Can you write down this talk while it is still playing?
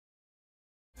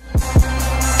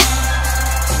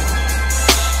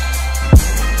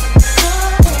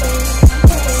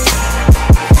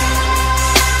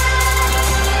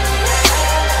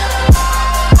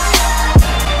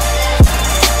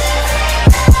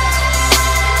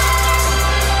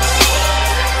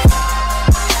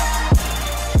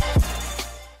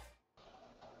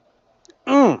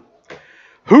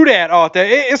dat out there?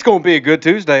 It's going to be a good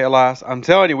Tuesday, Elias. I'm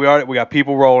telling you, we got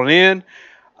people rolling in.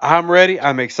 I'm ready.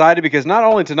 I'm excited because not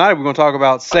only tonight we're going to talk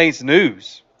about Saints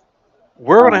news.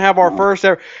 We're going to have our first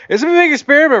ever. It's a big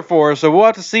experiment for us, so we'll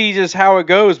have to see just how it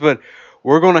goes. But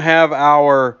we're going to have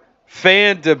our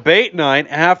fan debate night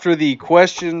after the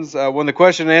questions, when the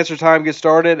question and answer time gets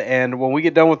started, and when we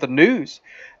get done with the news.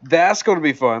 That's going to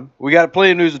be fun. We got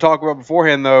plenty of news to talk about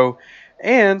beforehand, though,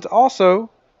 and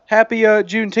also happy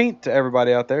Juneteenth to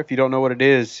everybody out there. If you don't know what it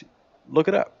is, look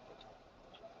it up.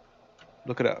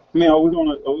 Look it up. I mean, are we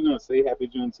gonna say Happy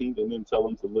Juneteenth and then tell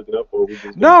them to look it up, or are we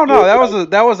just No,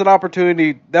 that was an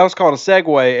opportunity. That was called a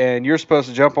segue, and you're supposed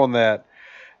to jump on that.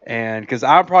 And because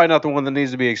I'm probably not the one that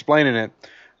needs to be explaining it,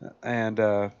 and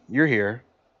you're here,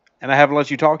 and I haven't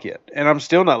let you talk yet, and I'm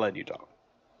still not letting you talk.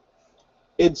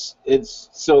 It's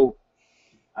so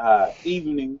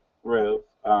evening, Rev.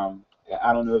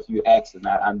 I don't know if you asked or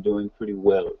not. I'm doing pretty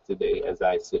well today as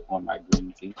I sip on my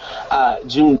green tea.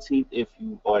 Juneteenth, if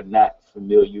you are not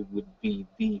familiar, would be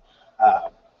the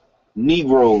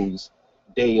Negroes'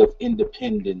 Day of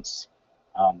Independence,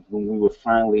 when we were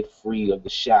finally free of the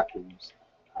shackles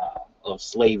of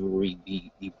slavery,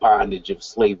 the bondage of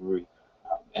slavery.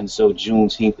 And so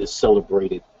Juneteenth is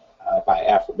celebrated by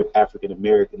African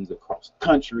Americans across the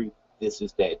country. This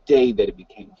is that day that it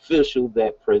became official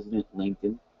that President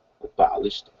Lincoln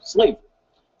abolished slavery.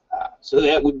 So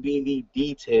that would be the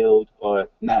detailed or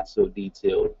not so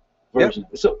detailed version.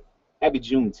 Yep. So happy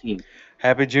Juneteenth.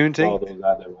 Happy Juneteenth. All those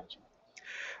out there watching.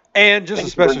 And just a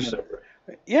special.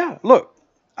 Yeah, look,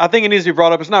 I think it needs to be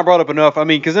brought up. It's not brought up enough. I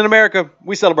mean, because in America,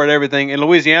 we celebrate everything. In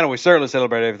Louisiana, we certainly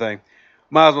celebrate everything.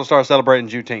 Might as well start celebrating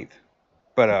Juneteenth.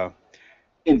 But,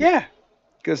 yeah,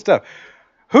 good stuff.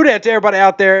 Who dat to everybody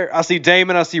out there? I see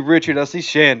Damon. I see Richard. I see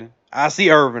Shannon. I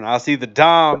see Irvin. I see the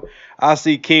Dom. I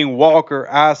see King Walker.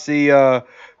 I see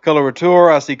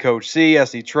Coloratura. I see Coach C. I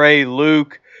see Trey,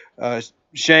 Luke,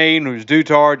 Shane, who's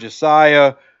Dutar,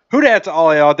 Josiah. Who dat to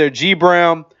all out there? G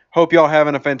Brown. Hope y'all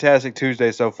having a fantastic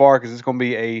Tuesday so far because it's going to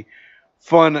be a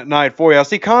fun night for you. I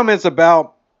see comments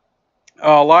about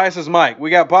Elias's mic. We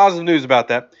got positive news about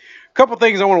that. A couple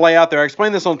things I want to lay out there. I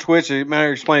explained this on Twitch. I might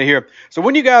explain it here. So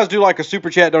when you guys do like a super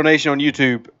chat donation on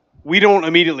YouTube, we don't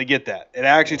immediately get that. It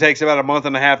actually takes about a month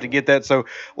and a half to get that. So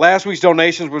last week's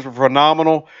donations was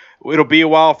phenomenal. It'll be a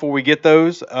while before we get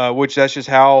those, which that's just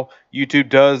how YouTube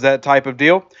does that type of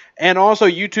deal. And also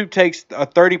YouTube takes a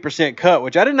 30% cut,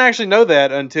 which I didn't actually know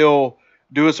that until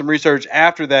doing some research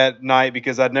after that night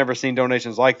because I'd never seen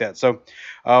donations like that. So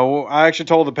I actually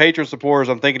told the Patreon supporters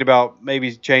I'm thinking about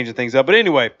maybe changing things up. But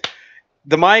anyway,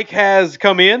 the mic has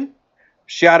come in.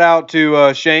 Shout out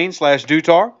to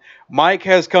Shane/Dutar. Mike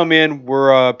has come in.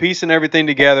 We're piecing everything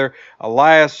together.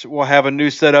 Elias will have a new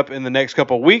setup in the next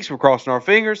couple of weeks. We're crossing our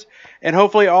fingers. And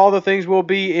hopefully all the things will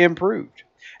be improved.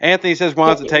 Anthony says,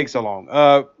 why does it take so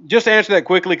long? Just to answer that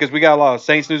quickly, because we got a lot of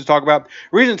Saints news to talk about.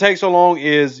 The reason it takes so long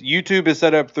is YouTube is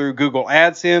set up through Google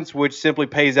AdSense, which simply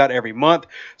pays out every month.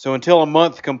 So until a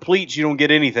month completes, you don't get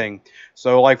anything.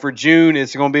 So like for June,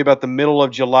 it's going to be about the middle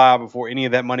of July before any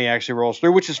of that money actually rolls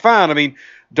through, which is fine. I mean,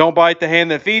 don't bite the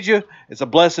hand that feeds you. It's a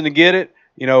blessing to get it.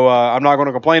 You know, I'm not going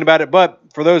to complain about it. But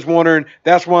for those wondering,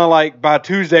 that's why, like, by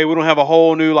Tuesday, we don't have a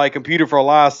whole new, like, computer for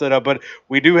Elias set up. But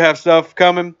we do have stuff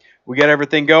coming. We got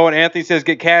everything going. Anthony says,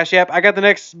 get Cash App. I got the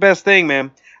next best thing,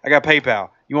 man. I got PayPal.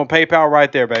 You want PayPal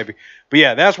right there, baby. But,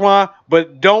 yeah, that's why.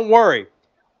 But don't worry.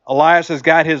 Elias has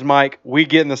got his mic. We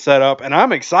getting the setup. And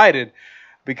I'm excited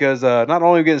because not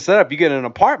only are we getting set up, you get an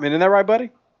apartment. Isn't that right,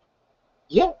 buddy?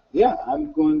 Yeah.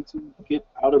 I'm going to get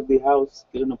out of the house,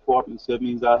 get an apartment. So that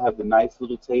means I'll have the nice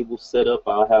little table set up.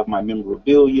 I'll have my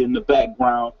memorabilia in the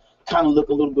background. Kind of look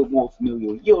a little bit more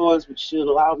familiar with yours, which should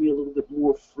allow me a little bit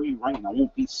more free reign. I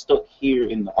won't be stuck here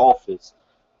in the office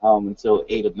until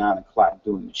 8 or 9 o'clock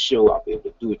doing the show. I'll be able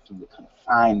to do it from the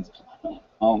confines of my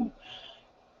home.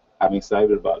 I'm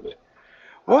excited about it.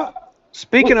 Well,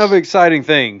 speaking of exciting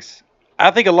things,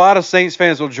 I think a lot of Saints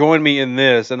fans will join me in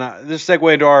this, and this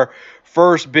segue into our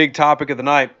first big topic of the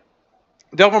night.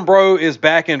 Delvin Breaux is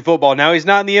back in football. Now, he's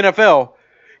not in the NFL.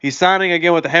 He's signing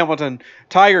again with the Hamilton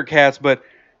Tiger Cats, but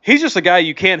he's just a guy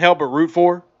you can't help but root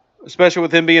for, especially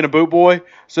with him being a boot boy.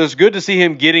 So it's good to see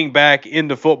him getting back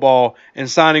into football and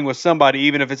signing with somebody,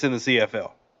 even if it's in the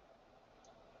CFL.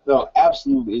 So,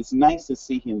 absolutely. It's nice to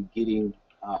see him getting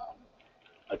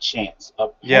a chance.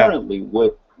 Apparently,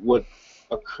 what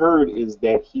occurred is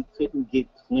that he couldn't get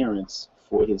clearance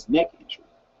for his neck injury,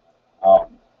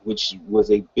 which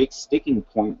was a big sticking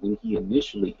point when he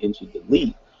initially entered the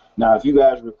league. Now, if you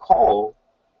guys recall,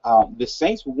 the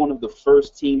Saints were one of the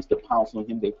first teams to pounce on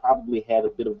him. They probably had a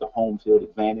bit of the home field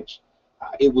advantage.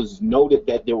 It was noted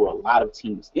that there were a lot of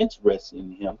teams interested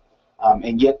in him,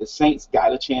 and yet the Saints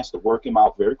got a chance to work him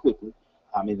out very quickly,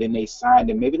 and then they signed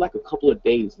him maybe like a couple of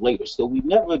days later. So we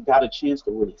never got a chance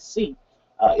to really see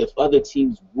if other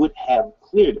teams would have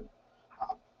cleared him.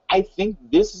 I think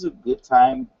this is a good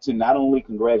time to not only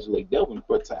congratulate Delvin,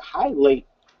 but to highlight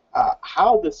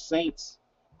how the Saints,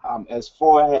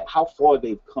 how far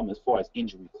they've come as far as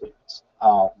injury clearance.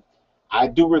 I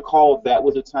do recall that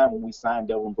was a time when we signed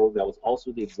Delvin Breaux. That was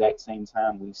also the exact same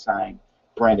time we signed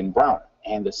Brandon Browner.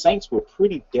 And the Saints were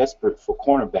pretty desperate for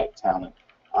cornerback talent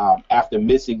after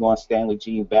missing on Stanley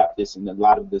Jean-Baptiste and a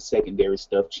lot of the secondary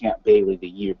stuff, Champ Bailey, the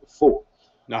year before.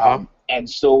 And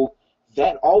so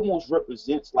that almost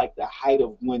represents like the height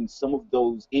of when some of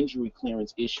those injury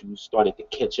clearance issues started to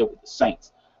catch up with the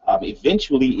Saints.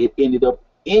 Eventually, it ended up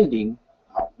ending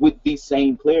with the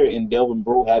same player in Delvin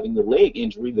Breaux having the leg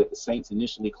injury that the Saints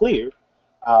initially cleared,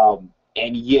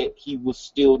 and yet he was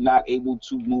still not able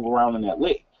to move around on that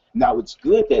leg. Now, it's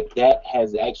good that that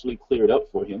has actually cleared up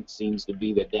for him. It seems to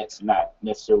be that that's not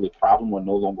necessarily a problem or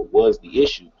no longer was the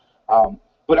issue.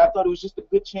 But I thought it was just a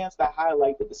good chance to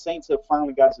highlight that the Saints have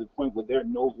finally got to the point where they're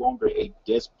no longer a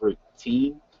desperate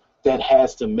team that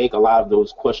has to make a lot of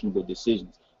those questionable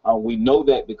decisions. We know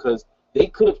that because they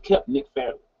could have kept Nick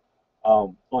Fairley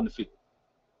on the field.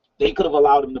 They could have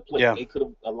allowed him to play. Yeah. They could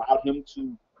have allowed him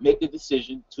to make the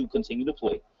decision to continue to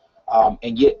play.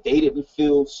 And yet they didn't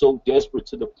feel so desperate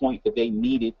to the point that they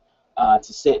needed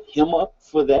to set him up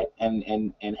for that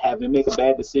and have him make a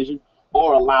bad decision,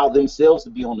 or allow themselves to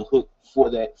be on the hook for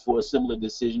that, for a similar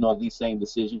decision or the same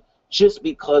decision, just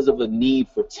because of a need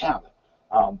for talent,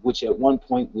 which at one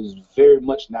point was very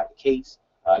much not the case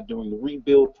during the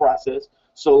rebuild process.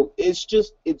 So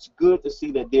it's good to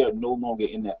see that they are no longer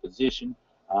in that position.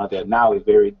 They're now a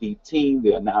very deep team.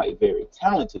 They are now a very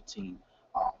talented team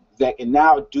that can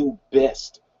now do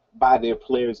best by their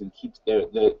players and keeps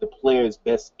the players'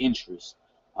 best interests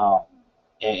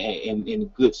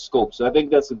in good scope. So I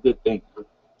think that's a good thing.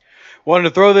 Wanted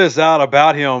to throw this out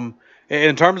about him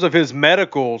in terms of his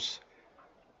medicals.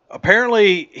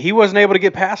 Apparently, he wasn't able to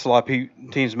get past a lot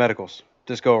of teams' medicals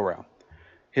this go around.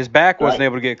 His back wasn't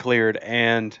able to get cleared,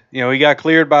 and he got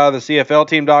cleared by the CFL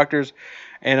team doctors.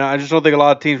 And I just don't think a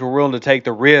lot of teams were willing to take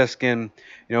the risk. And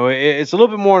it's a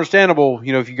little bit more understandable.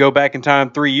 If you go back in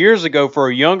time 3 years ago for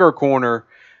a younger corner,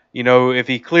 if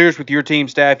he clears with your team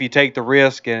staff, you take the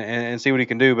risk and see what he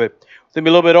can do. But with him a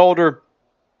little bit older,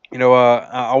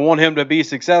 I want him to be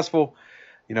successful.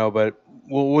 But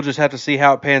we'll just have to see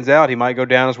how it pans out. He might go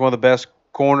down as one of the best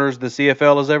corners the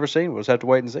CFL has ever seen. We'll just have to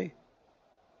wait and see.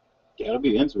 Yeah, it'll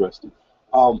be interesting.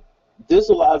 This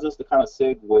allows us to kind of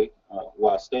segue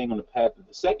while staying on the path of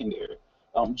the secondary.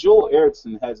 Joel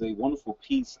Erickson has a wonderful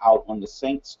piece out on the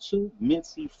Saints' two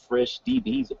mincy fresh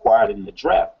DBs acquired in the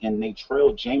draft, and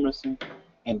Natrell Jamerson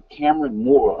and Cameron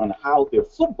Moore, on how their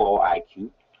football IQ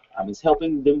is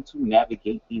helping them to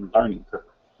navigate the learning curve.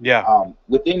 Yeah.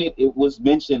 Within it, it was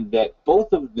mentioned that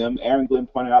both of them, Aaron Glenn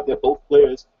pointed out that both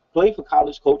players played for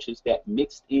college coaches that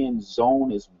mixed in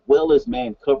zone as well as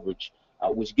man coverage,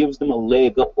 which gives them a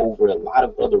leg up over a lot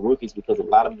of other rookies because a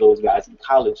lot of those guys in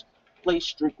college play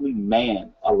strictly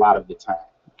man a lot of the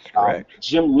time.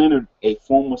 Jim Leonard, a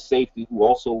former safety who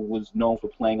also was known for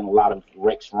playing in a lot of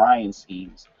Rex Ryan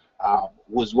schemes,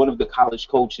 was one of the college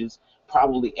coaches,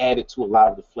 probably added to a lot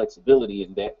of the flexibility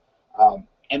in that.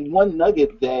 And one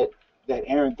nugget that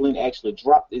Aaron Glenn actually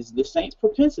dropped is the Saints'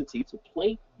 propensity to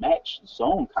play match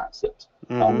zone concepts,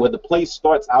 where the play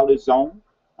starts out as zone,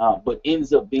 but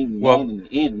ends up being man in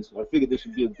the end. So I figured this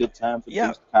would be a good time for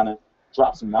teams to kind of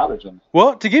drop some knowledge on it.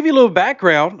 Well, to give you a little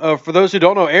background, for those who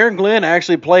don't know, Aaron Glenn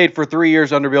actually played for 3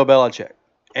 years under Bill Belichick.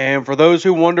 And for those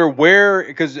who wonder where,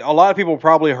 because a lot of people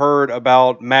probably heard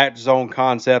about match zone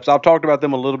concepts. I've talked about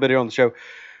them a little bit here on the show.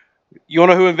 You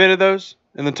want to know who invented those?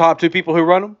 And the top two people who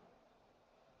run them?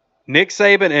 Nick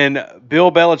Saban and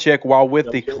Bill Belichick, while with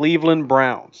the Cleveland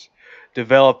Browns,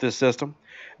 developed this system.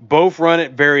 Both run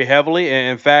it very heavily.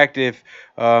 And in fact, if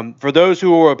for those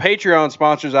who are Patreon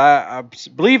sponsors, I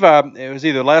believe it was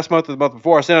either last month or the month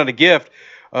before, I sent out a gift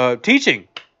teaching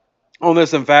on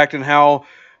this, in fact, and how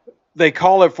they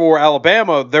call it for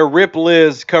Alabama, their Rip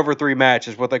Liz cover 3 match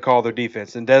is what they call their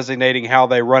defense, and designating how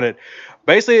they run it.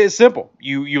 Basically, it's simple.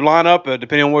 You line up,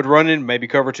 depending on what's running, maybe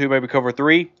cover 2, maybe cover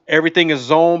 3. Everything is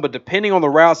zone, but depending on the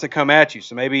routes that come at you.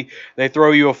 So maybe they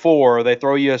throw you a 4 or they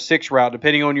throw you a 6 route.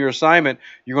 Depending on your assignment,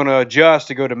 you're going to adjust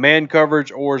to go to man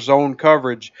coverage or zone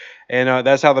coverage. And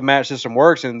that's how the match system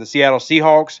works. And the Seattle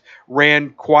Seahawks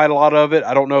ran quite a lot of it.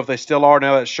 I don't know if they still are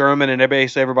now that Sherman and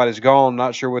everybody's gone. I'm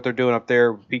not sure what they're doing up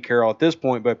there with Pete Carroll at this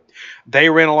point, but they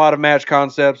ran a lot of match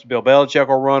concepts. Bill Belichick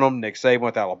will run them. Nick Saban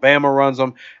with Alabama runs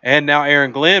them. And now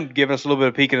Aaron Glenn giving us a little bit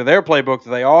of peek into their playbook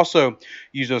that they also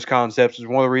use those concepts. Is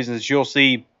one of the reasons you'll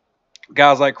see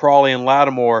guys like Crawley and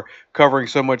Lattimore covering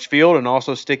so much field and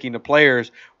also sticking to players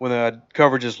when the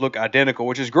coverages look identical,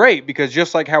 which is great because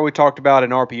just like how we talked about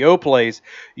in RPO plays,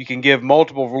 you can give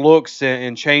multiple looks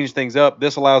and change things up.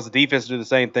 This allows the defense to do the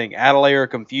same thing, add a layer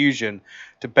of confusion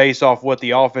to base off what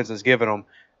the offense is giving them.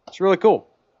 It's really cool.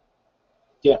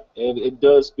 Yeah, and it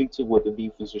does speak to what the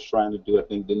defense is trying to do. I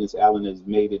think Dennis Allen has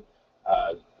made it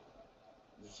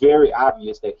very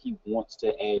obvious that he wants to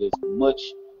add as much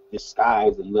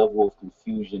disguise and level of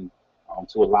confusion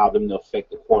to allow them to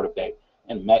affect the quarterback.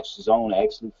 And match zone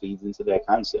actually feeds into that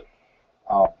concept.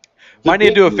 Might need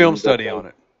to do a film study on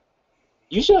it.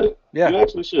 You should. Yeah. You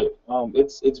actually should.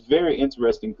 It's very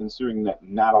interesting considering that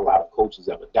not a lot of coaches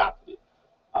have adopted it.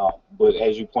 But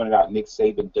as you pointed out, Nick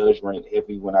Saban does run it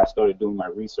heavy. When I started doing my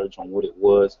research on what it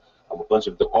was, a bunch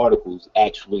of the articles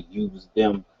actually used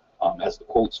them as the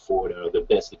quotes for it, or the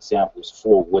best examples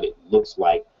for what it looks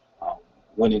like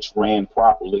when it's ran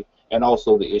properly, and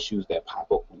also the issues that pop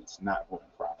up when it's not run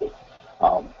properly.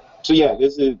 So yeah,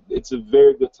 it's a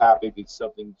very good topic. It's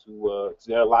something to.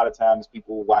 There are a lot of times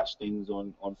people watch things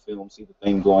on film, see the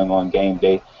thing going on game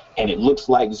day, and it looks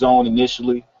like zone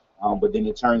initially, but then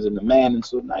it turns into man, and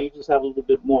so now you just have a little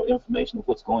bit more information of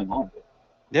what's going on there.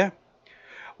 Yeah.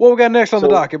 What we got next on the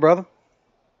docket, brother?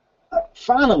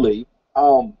 Finally,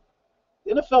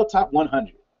 NFL Top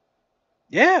 100.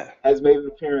 Yeah. Has made an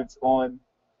appearance on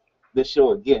the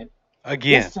show again.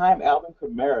 Again. This time, Alvin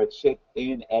Kamara checked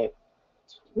in at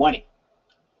 20.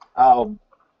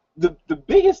 The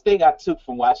biggest thing I took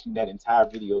from watching that entire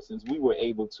video, since we were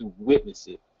able to witness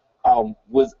it,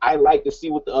 was I like to see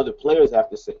what the other players have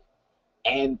to say.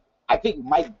 And I think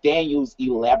Mike Daniels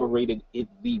elaborated it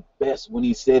the best when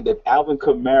he said that Alvin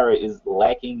Kamara is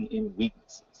lacking in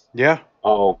weaknesses. Yeah.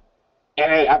 And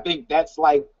I think that's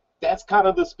kind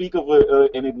of the speak of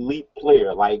an elite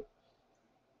player. Like,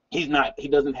 he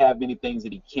doesn't have many things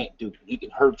that he can't do. He can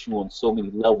hurt you on so many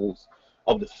levels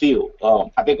of the field.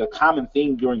 I think a common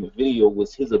theme during the video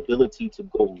was his ability to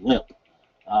go limp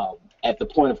at the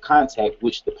point of contact,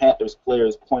 which the Panthers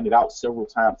players pointed out several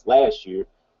times last year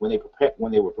when they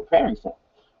were preparing for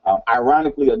him.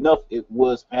 Ironically enough, it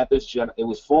was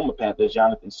former Panthers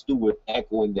Jonathan Stewart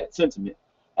echoing that sentiment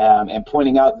and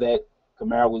pointing out that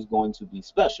Kamara was going to be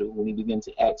special when he began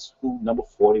to ask who number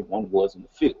 41 was in the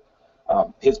field.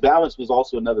 His balance was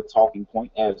also another talking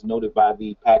point, as noted by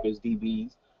the Packers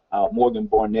DBs, Morgan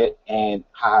Barnett and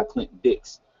Clinton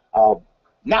Dix.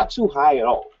 Not too high at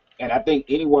all. And I think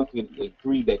anyone can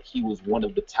agree that he was one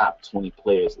of the top 20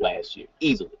 players last year,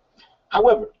 easily.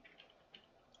 However,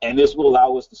 and this will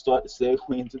allow us to start to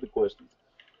segue into the questions,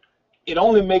 it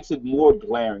only makes it more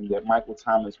glaring that Michael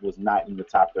Thomas was not in the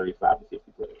top 35 to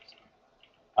 50 players.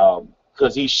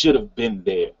 Because he should have been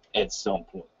there at some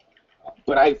point.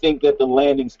 But I think that the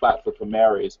landing spot for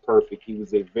Kamara is perfect. He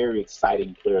was a very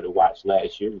exciting player to watch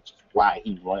last year, which is why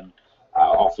he won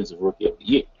Offensive Rookie of the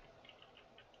Year.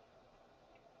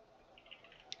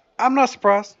 I'm not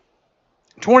surprised.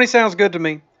 20 sounds good to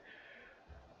me.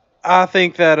 I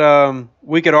think that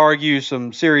we could argue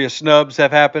some serious snubs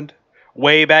have happened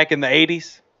way back in the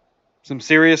 80s. Some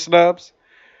serious snubs.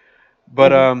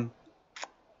 But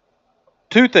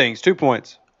 2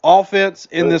 points. Offense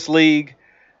in this league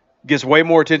gets way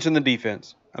more attention than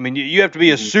defense. I mean, you have to be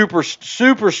a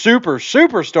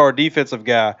superstar defensive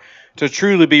guy to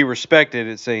truly be respected,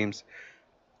 it seems.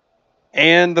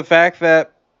 And the fact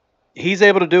that he's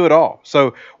able to do it all.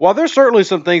 So while there's certainly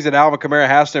some things that Alvin Kamara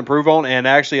has to improve on, and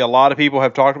actually a lot of people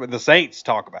have talked about, the Saints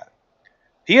talk about it,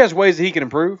 he has ways that he can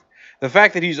improve. The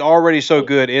fact that he's already so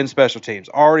good in special teams,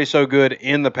 already so good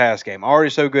in the pass game,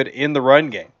 already so good in the run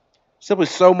game, simply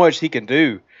so much he can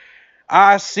do.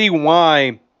 I see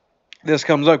why this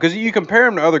comes up, because you compare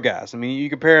him to other guys. I mean, you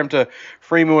compare him to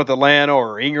Freeman with Atlanta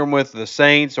or Ingram with the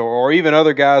Saints or even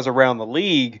other guys around the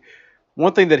league.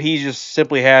 One thing that he just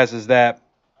simply has is that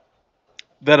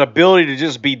ability to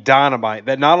just be dynamite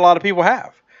that not a lot of people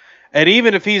have. And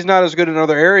even if he's not as good in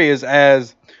other areas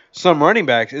as some running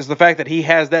backs, is the fact that he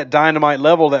has that dynamite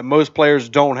level that most players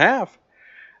don't have.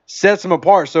 Sets him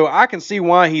apart. So I can see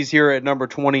why he's here at number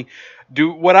 20.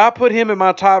 Would I put him in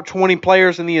my top 20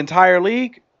 players in the entire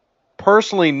league?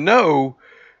 Personally, no,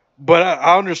 but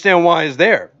I understand why he's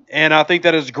there. And I think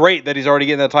that is great that he's already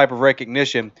getting that type of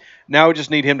recognition. Now we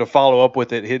just need him to follow up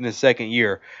with it in his second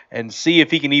year and see if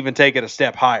he can even take it a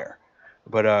step higher.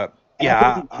 But,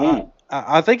 yeah,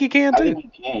 I think he can too. I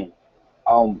think he can.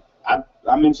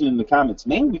 I mentioned in the comments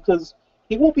mainly because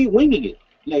he won't be winging it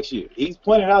next year. He's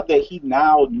pointed out that he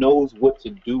now knows what to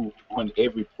do on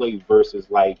every play versus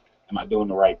like, am I doing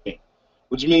the right thing?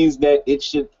 Which means that it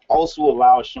should also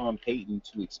allow Sean Payton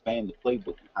to expand the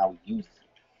playbook and how he uses it,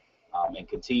 and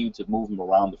continue to move him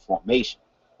around the formation,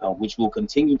 which will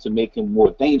continue to make him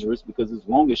more dangerous because as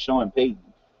long as Sean Payton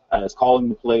is calling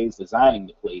the plays, designing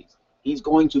the plays, he's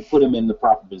going to put him in the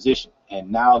proper position.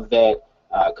 And now that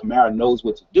Kamara knows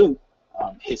what to do,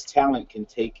 his talent can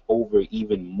take over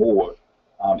even more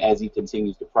as he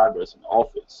continues to progress in the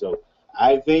offense. So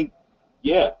I think,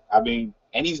 yeah, I mean,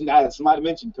 and he's not, somebody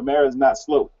mentioned Kamara is not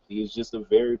slow. He is just a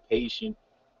very patient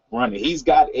runner. He's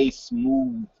got a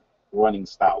smooth running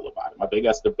style about him. I think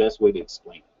that's the best way to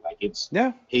explain it. Like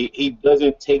he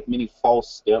doesn't take many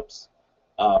false steps.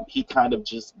 He kind of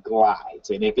just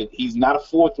glides, and he's not a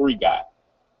 4-3 guy.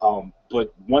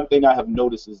 But one thing I have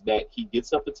noticed is that he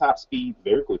gets up to top speed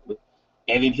very quickly,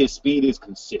 and then his speed is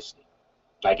consistent.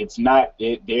 Like it's not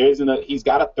he's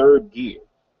got a third gear,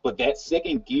 but that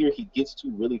second gear he gets to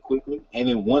really quickly, and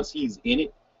then once he's in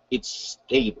it, it's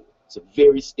stable. It's a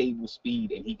very stable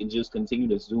speed, and he can just continue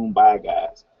to zoom by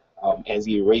guys as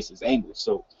he erases angles.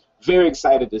 So very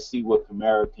excited to see what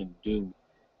Kamara can do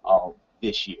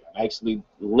this year. I'm actually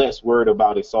less worried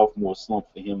about a sophomore slump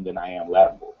for him than I am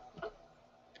Lattimore.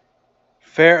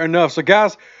 Fair enough. So,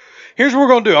 guys, here's what we're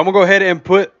going to do. I'm going to go ahead and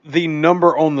put the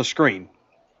number on the screen.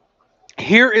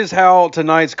 Here is how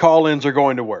tonight's call-ins are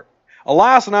going to work.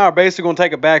 Elias and I are basically going to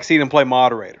take a back seat and play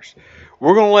moderators.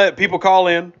 We're going to let people call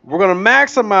in. We're going to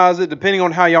maximize it depending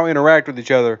on how y'all interact with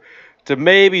each other to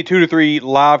maybe 2 to 3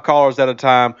 live callers at a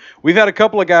time. We've had a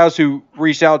couple of guys who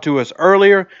reached out to us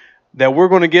earlier that we're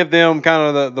going to give them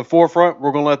kind of the forefront.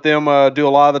 We're going to let them do a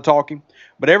lot of the talking.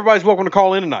 But everybody's welcome to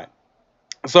call in tonight.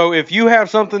 So if you have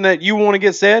something that you want to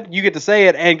get said, you get to say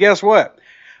it. And guess what?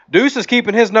 Deuce is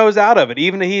keeping his nose out of it.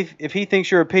 Even if he thinks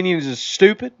your opinion is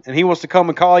stupid and he wants to come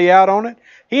and call you out on it,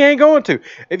 he ain't going to.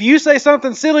 If you say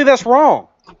something silly, that's wrong.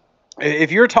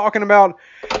 If you're talking about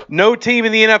no team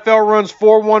in the NFL runs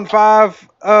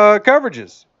 4-1-5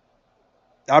 coverages,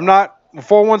 I'm not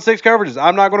 4-1-6 coverages.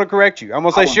 I'm not going to correct you. I'm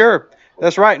going to say, sure,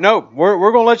 that's right. No, we're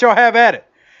going to let y'all have at it.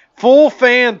 Full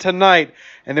fan tonight,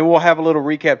 and then we'll have a little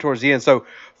recap towards the end. So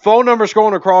phone number's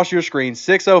going across your screen,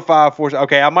 605-4.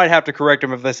 Okay, I might have to correct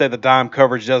them if they say the dime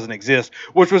coverage doesn't exist,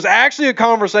 which was actually a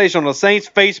conversation on the Saints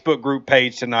Facebook group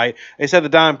page tonight. They said the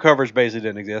dime coverage basically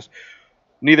didn't exist.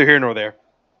 Neither here nor there.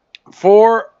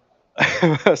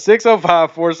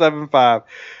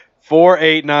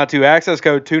 605-475-4892. Access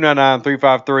code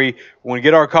 299353. We're going to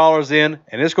get our callers in,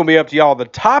 and it's going to be up to y'all. The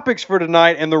topics for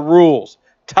tonight and the rules.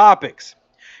 Topics.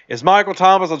 Is Michael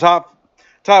Thomas a top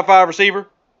 5 receiver?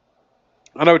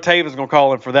 I know Taven's going to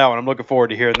call in for that one. I'm looking forward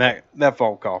to hearing that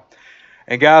phone call.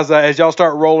 And, guys, as y'all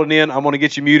start rolling in, I'm going to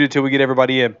get you muted till we get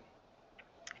everybody in.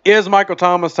 Is Michael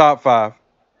Thomas top 5?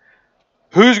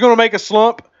 Who's going to make a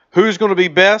slump? Who's going to be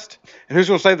best? And who's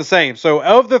going to stay the same? So,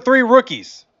 of the 3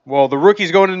 rookies, well, the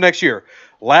rookies going into next year,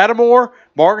 Lattimore,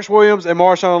 Marcus Williams, and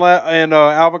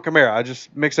Alvin Kamara. I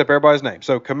just mixed up everybody's name.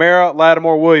 So, Kamara,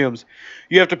 Lattimore, Williams.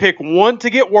 You have to pick one to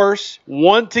get worse,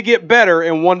 one to get better,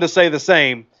 and one to stay the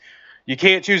same. You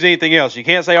can't choose anything else. You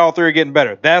can't say all 3 are getting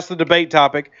better. That's the debate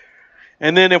topic.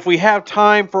 And then if we have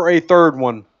time for a third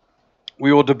one,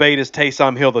 we will debate is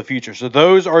Taysom Hill the future. So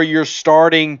those are your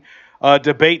starting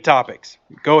debate topics.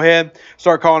 Go ahead,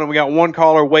 start calling. We got one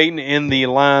caller waiting in the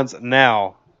lines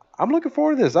now. I'm looking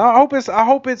forward to this. I hope it's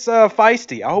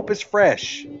feisty. I hope it's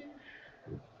fresh.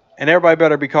 And everybody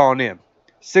better be calling in.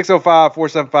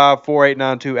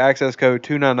 605-475-4892. Access code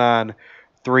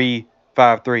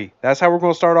 299353. That's how we're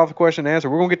going to start off the question and answer.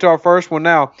 We're going to get to our first one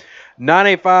now.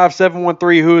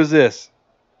 985-713. Who is this?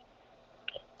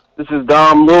 This is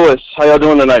Dom Lewis. How y'all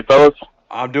doing tonight, fellas?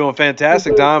 I'm doing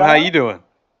fantastic, Dom. How you doing?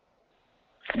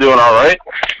 Doing all right.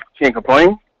 Can't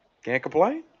complain. Can't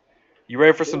complain. You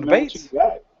ready for some debates?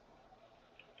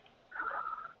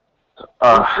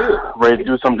 Ready to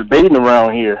do some debating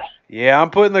around here. Yeah, I'm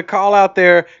putting the call out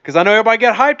there because I know everybody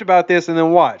get hyped about this, and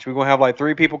then watch. We're going to have like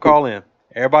 3 people call in.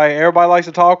 Everybody likes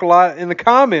to talk a lot in the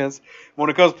comments. When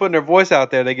it comes to putting their voice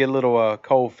out there, they get a little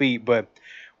cold feet. But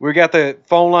we got the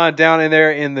phone line down in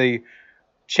there in the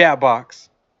chat box.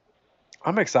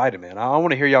 I'm excited, man. I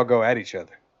want to hear y'all go at each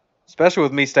other, especially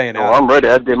with me staying out. I'm ready.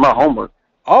 I did my homework.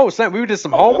 Oh, Sam, we did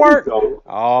some Oh, there we homework. go.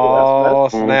 Oh,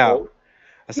 That's snap! so.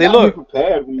 I You see. gotta be Look,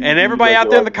 prepared and when you everybody got out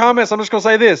there your in the argument. comments, I'm just gonna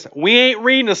say this: we ain't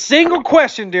reading a single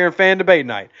question during fan debate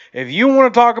night. If you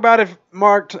want to talk about if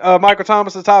Michael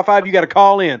Thomas is top 5, you got to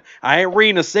call in. I ain't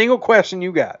reading a single question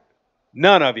you got.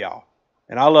 None of y'all,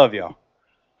 and I love y'all.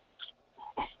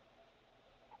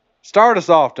 Start us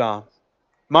off, Dom.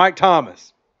 Mike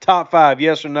Thomas, top 5,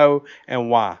 yes or no, and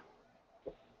why?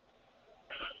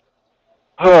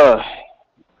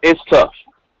 It's tough.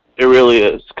 It really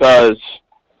is, because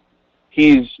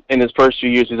he's in his first few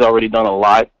years. He's already done a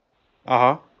lot.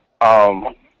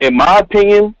 In my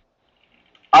opinion,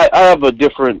 I have a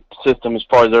different system as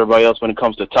far as everybody else when it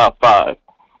comes to top 5.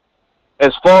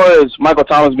 As far as Michael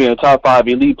Thomas being a top 5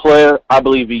 elite player, I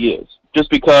believe he is. Just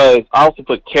because I also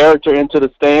put character into the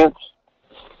stance.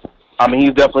 I mean,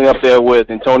 he's definitely up there with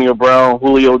Antonio Brown,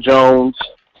 Julio Jones,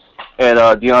 and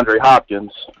DeAndre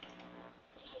Hopkins,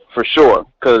 for sure.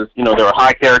 Because, they're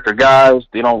high character guys.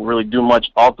 They don't really do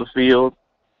much off the field.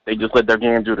 They just let their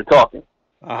game do the talking.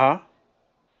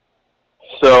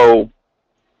 So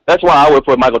that's why I would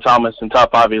put Michael Thomas in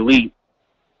top 5 elite.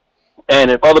 And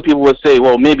if other people would say,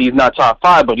 well, maybe he's not top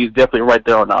 5, but he's definitely right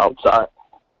there on the outside.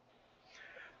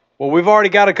 Well, we've already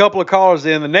got a couple of callers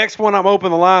in. The next one I'm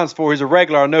opening the lines for, he's a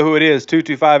regular. I know who it is,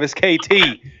 225. It's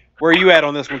KT. Where are you at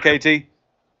on this one, KT?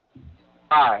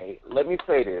 All right, let me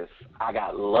say this. I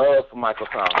got love for Michael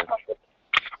Thomas,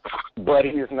 but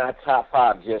he is not top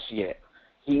 5 just yet.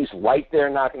 He's right there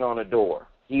knocking on the door.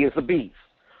 He is a beast,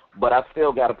 but I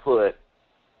still got to put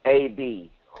AD,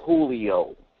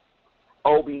 Julio,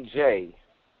 OBJ,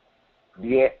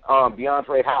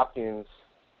 DeAndre Hopkins,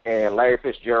 and Larry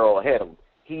Fitzgerald ahead of him.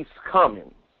 He's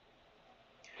coming.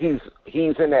 He's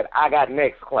in that I got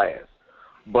next class.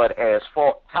 But as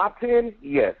for top 10,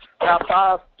 yes. Top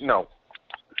 5, no.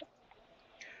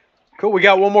 Cool. We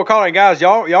got one more caller. And guys,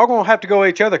 y'all going to have to go at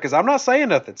each other because I'm not saying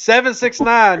nothing.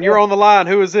 769, you're on the line.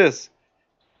 Who is this?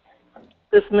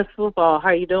 This is Miss Football.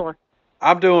 How you doing?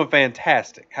 I'm doing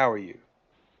fantastic. How are you?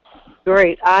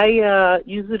 Great. I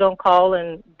usually don't call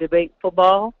and debate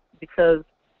football because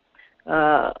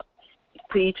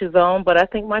to each his own, but I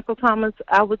think Michael Thomas,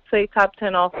 I would say top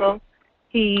 10 also.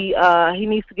 He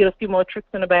needs to get a few more tricks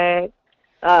in the bag.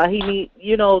 There's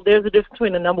a difference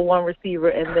between a number 1 receiver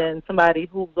and then somebody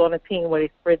who's on a team where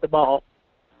they spread the ball.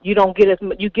 You don't get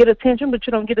you get attention, but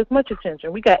you don't get as much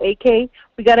attention. We got AK,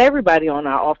 we got everybody on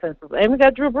our offensive, and we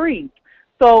got Drew Brees.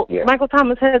 So yeah. Michael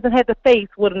Thomas hasn't had to face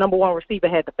what a number 1 receiver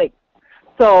had to face.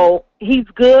 So he's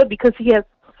good because he has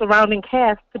surrounding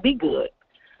cast to be good.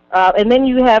 And then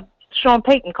you have Sean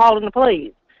Payton calling the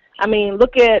plays. I mean,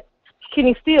 look at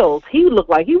Kenny Stills. He looked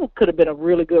like he could have been a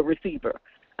really good receiver.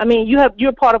 I mean,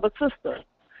 you're part of a system.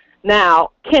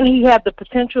 Now, can he have the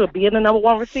potential of being a number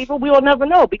 1 receiver? We will never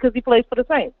know because he plays for the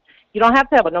Saints. You don't have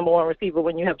to have a number 1 receiver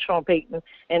when you have Sean Payton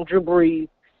and Drew Brees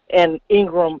and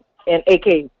Ingram and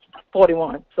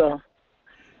AK-41. So,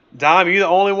 Dom, you're the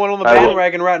only one on the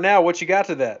bandwagon right now. What you got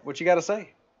to that? What you got to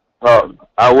say?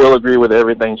 I will agree with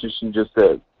everything she just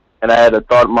said. And I had a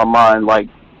thought in my mind, like,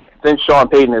 since Sean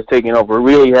Payton has taken over,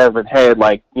 we really haven't had,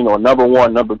 like, a number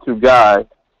 1, number 2 guy.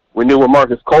 We knew what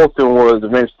Marcus Colston was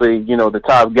eventually, the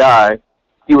top guy.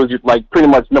 He was just, like, pretty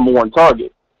much number 1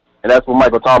 target. And that's what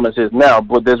Michael Thomas is now.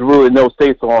 But there's really no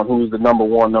say so on who's the number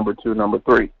 1, number 2, number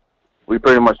 3. We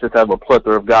pretty much just have a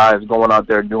plethora of guys going out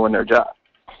there doing their job.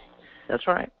 That's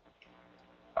right.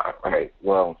 All right,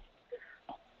 well,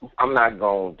 I'm not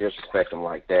going to disrespect him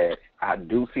like that. I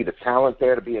do see the talent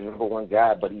there to be a number 1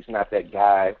 guy, but he's not that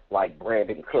guy like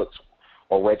Brandon Cooks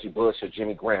or Reggie Bush or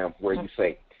Jimmy Graham where you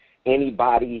say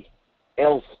anybody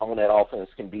else on that offense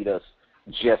can beat us,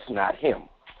 just not him.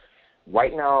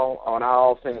 Right now on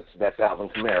our offense, that's Alvin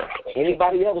Kamara.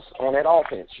 Anybody else on that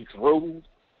offense, you throw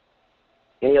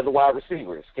any of the wide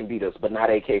receivers can beat us, but not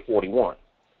AK-41.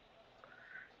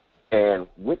 And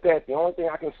with that, the only thing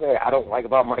I can say I don't like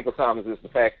about Michael Thomas is the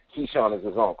fact Keyshawn is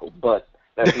his uncle, but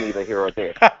that's neither here or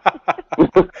there.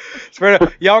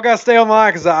 Y'all got to stay on the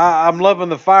line because I'm loving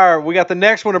the fire. We got the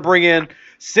next one to bring in,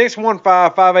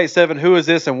 615-587. Who is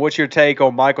this, and what's your take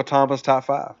on Michael Thomas top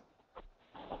 5?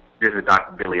 This is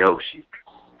Dr. Billy Oshie.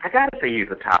 I got to say he's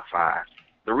a top 5.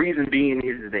 The reason being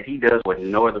is that he does what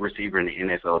no other receiver in the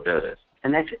NFL does,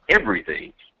 and that's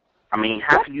everything. I mean,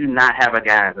 how can you not have a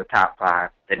guy as a top 5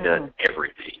 that does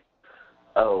everything?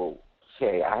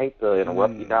 Okay, I hate to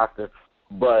interrupt you, Doctor,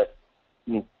 but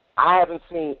I haven't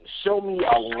seen – show me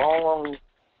a long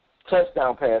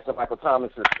touchdown pass of Michael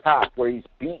Thomas' top where he's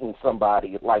beating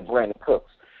somebody like Brandon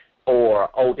Cooks or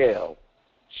Odell.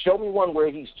 Show me one where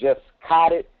he's just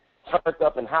caught it, turned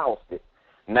up, and housed it.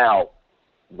 Now,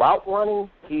 route running,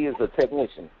 he is a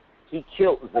technician. He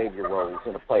killed Xavier Rhodes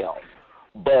in the playoffs.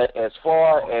 But as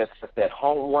far as that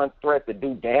home run threat to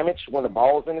do damage when the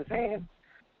ball's in his hand,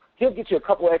 he'll get you a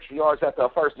couple extra yards after a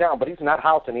first down, but he's not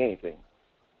housing anything.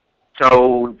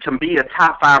 So to be a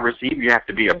top 5 receiver, you have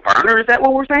to be a burner. Is that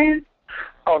what we're saying?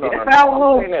 Oh, no,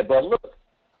 I'm saying that, but look,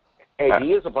 AD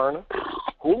is a burner.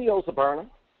 Julio's a burner.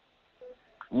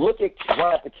 Look at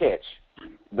run after catch.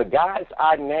 The guys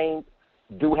I named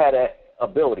do have that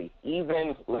ability.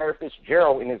 Even Larry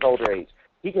Fitzgerald in his older age,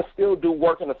 he can still do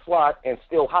work in the slot and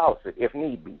still house it if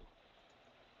need be.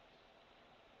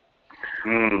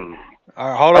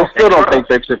 Hold on. I still don't think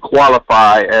they should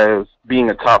qualify as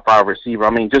being a top 5 receiver. I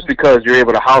mean, just because you're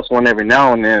able to house one every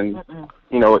now and then,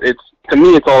 you know, to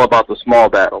me, it's all about the small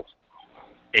battles.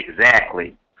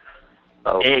 Exactly.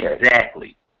 Okay.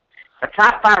 Exactly. A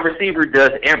top 5 receiver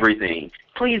does everything.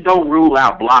 Please don't rule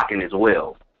out blocking as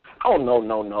well. Oh,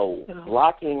 no.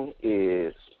 Blocking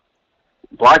is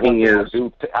I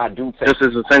do take just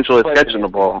as essential as catching the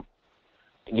ball.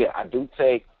 Yeah, I do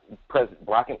take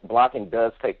blocking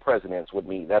does take precedence with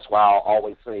me. That's why I'll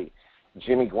always say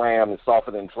Jimmy Graham is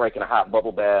softer than Drake in a hot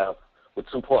bubble bath with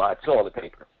 2-ply toilet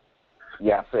paper.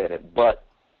 Yeah, I said it. But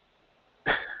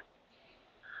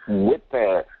with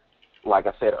that, like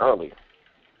I said earlier,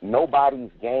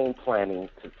 nobody's game planning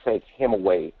to take him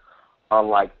away,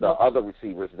 unlike the other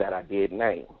receivers that I did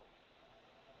name.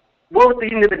 Well, at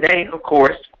the end of the day, of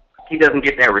course, he doesn't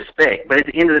get that respect. But at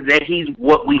the end of the day, he's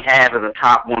what we have as a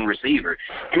top 1 receiver.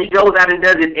 And he goes out and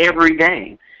does it every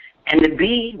game. And to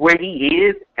be where he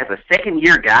is as a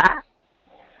second-year guy,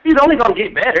 he's only going to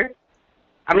get better.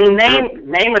 I mean,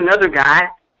 name another guy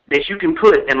that you can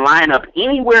put and line up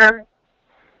anywhere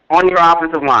on your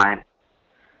offensive line,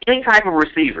 any type of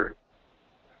receiver.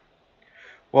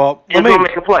 Well, let me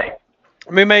make a play.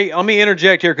 Let me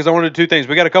interject here because I want to do 2 things.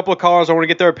 We got a couple of callers. I want to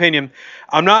get their opinion.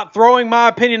 I'm not throwing my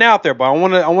opinion out there, but I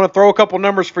want to throw a couple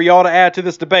numbers for y'all to add to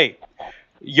this debate.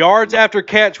 Yards after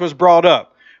catch was brought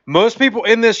up. Most people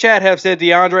in this chat have said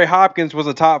DeAndre Hopkins was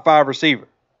a top 5 receiver,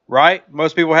 right?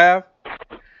 Most people have.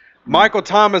 Michael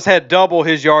Thomas had double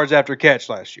his yards after catch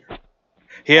last year.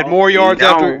 He had more yards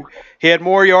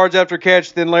after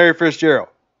catch than Larry Fitzgerald.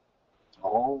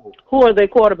 Who are they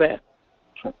quarterbacks?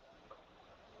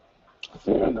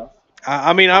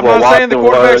 I mean, I'm not saying the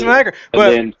quarterback's an accurate,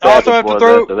 but I also have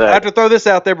to throw this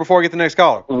out there before I get the next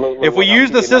caller. If we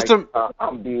use the system,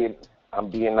 I'm being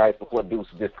nice before Deuce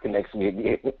disconnects me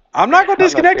again. I'm not going to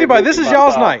disconnect anybody. This is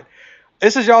y'all's night.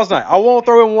 I won't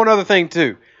throw in one other thing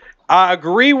too. I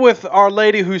agree with our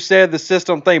lady who said the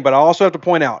system thing, but I also have to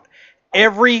point out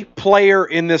every player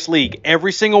in this league,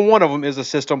 every single one of them is a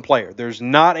system player. There's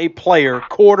not a player,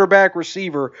 quarterback,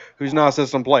 receiver, who's not a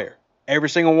system player. Every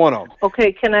single one of them.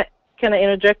 Okay, can I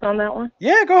interject on that one?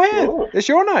 Yeah, go ahead. Sure. It's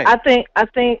your night. I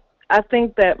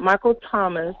think that Michael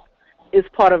Thomas is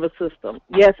part of a system.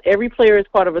 Yes, every player is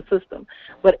part of a system,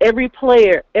 but every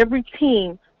player, every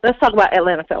team. Let's talk about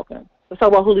Atlanta Falcons. Let's talk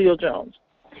about Julio Jones.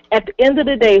 At the end of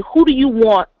the day, who do you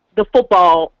want the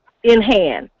football in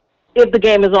hand if the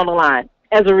game is on the line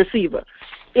as a receiver?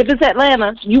 If it's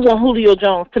Atlanta, you want Julio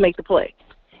Jones to make the play.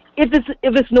 If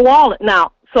it's New Orleans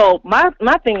now. So my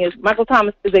thing is Michael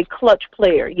Thomas is a clutch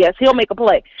player. Yes, he'll make a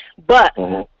play. But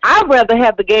I'd rather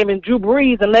have the game in Drew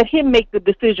Brees and let him make the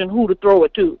decision who to throw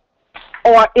it to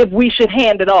or if we should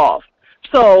hand it off.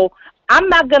 So I'm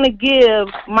not going to give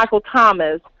Michael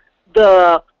Thomas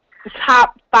the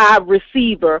top 5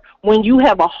 receiver when you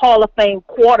have a Hall of Fame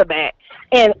quarterback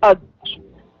and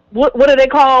what do they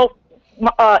call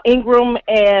Ingram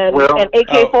and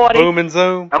AK-40. Boom and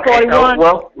zoom. Okay,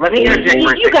 well, let me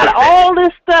interject. You got all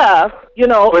this stuff, you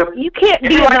can't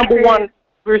be a number 1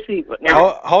 receiver.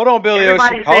 Now, hold on, Billy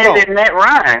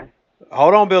Oshie.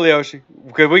 Hold on, Billy Oshie.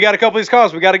 Because we got a couple of these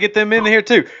calls. We got to get them in here,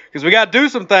 too. Because we got to do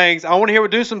some things. I want to hear what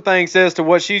Do Some Things says to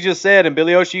what she just said, and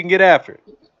Billy Oshie, you can get after it.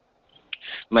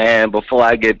 Man, before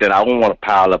I get that, I don't want to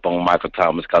pile up on Michael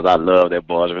Thomas because I love that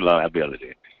boy's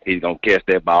reliability. He's going to catch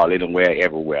that ball anywhere,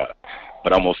 everywhere.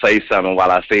 But I'm going to say something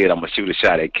while I say it. I'm going to shoot a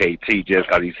shot at KT just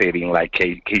because he said he didn't like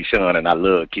Keyshawn, and I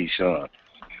love Keyshawn.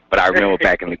 But I remember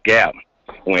back in the Gap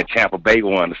when Tampa Bay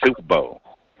won the Super Bowl,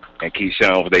 and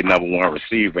Keyshawn was their number 1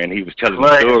 receiver, and he was telling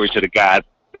the story to the guys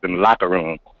in the locker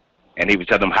room, and he was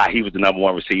telling them how he was the number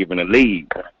 1 receiver in the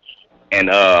league. And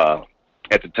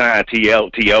at the time,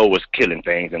 T.O. was killing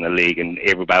things in the league, and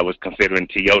everybody was considering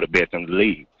T.O. the best in the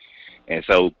league. And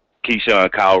so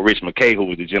Keyshawn called Rich McKay, who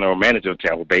was the general manager of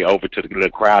Tampa Bay, over to the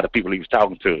little crowd of people he was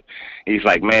talking to. He's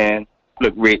like, man,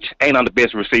 look, Rich, ain't I the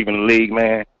best receiver in the league,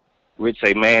 man? Rich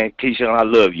say, man, Keyshawn, I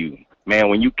love you. Man,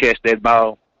 when you catch that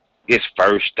ball, it's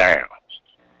first down.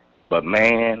 But,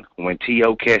 man, when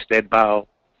T.O. catch that ball,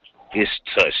 it's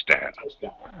touchdown.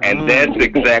 And that's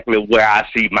exactly where I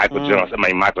see Michael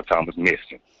Thomas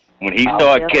missing. When he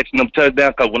started catching them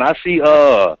touchdowns, because when I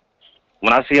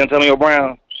see Antonio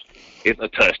Brown, it's a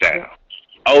touchdown.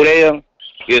 Odell,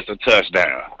 it's a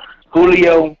touchdown.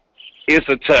 Julio, it's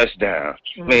a touchdown.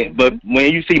 Man, but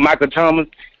when you see Michael Thomas,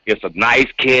 it's a nice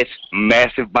catch,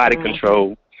 massive body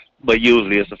control, but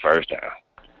usually it's a first down.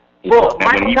 Well, and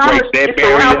Michael Thomas, it's the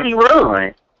route he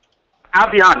run.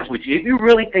 I'll be honest with you. If you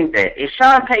really think that, if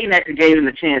Sean Payton actually gave him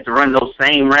the chance to run those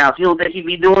same routes, you don't think he'd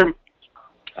be doing?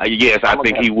 Yes, I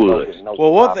think he would.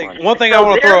 Well, one thing I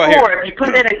want to throw out here. If you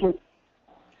put that in,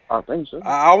 I think so.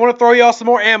 I want to throw y'all some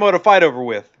more ammo to fight over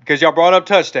with because y'all brought up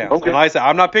touchdowns. Okay. And like I said,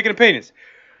 I'm not picking opinions.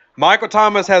 Michael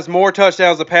Thomas has more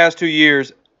touchdowns the past 2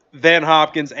 years than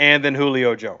Hopkins and than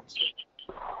Julio Jones.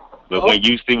 But when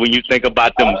you think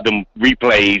about them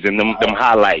replays and them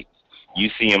highlights, you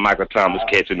seeing Michael Thomas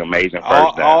catching amazing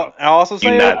first down. I also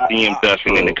say you not see him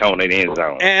dusting in the corner of the end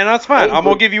zone. And that's fine. I'm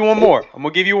gonna give you one more.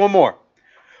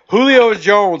 Julio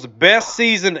Jones' best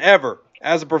season ever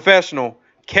as a professional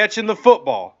catching the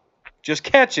football, just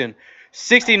catching,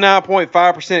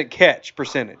 69.5% catch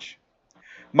percentage.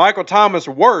 Michael Thomas'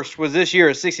 worst was this year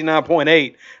at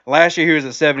 69.8. Last year he was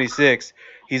at 76.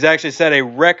 He's actually set a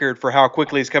record for how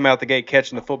quickly he's come out the gate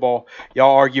catching the football.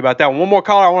 Y'all argue about that. One more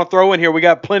caller I want to throw in here. We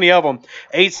got plenty of them.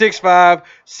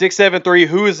 865-673.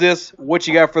 Who is this? What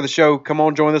you got for the show? Come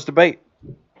on, join this debate.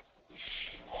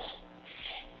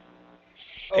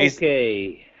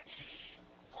 Okay.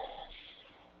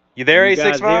 You there, you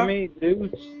 865? Guys hear me,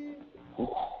 Deuce?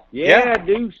 Yeah,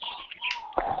 Deuce.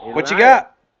 What you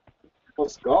got?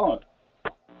 What's going?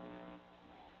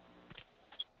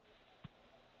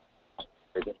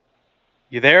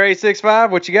 You there,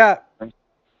 865? What you got?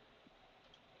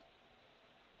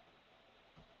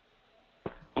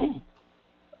 All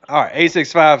right,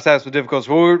 865 has some difficulties.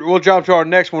 We'll jump to our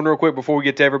next one real quick before we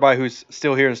get to everybody who's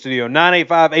still here in the studio.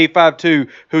 985-852.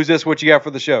 Who's this? What you got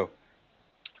for the show?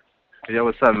 Yo,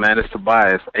 what's up, man? It's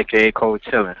Tobias, a.k.a. Cold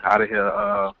Chillin', out of here,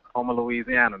 Houma,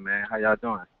 Louisiana, man. How y'all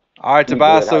doing? All right,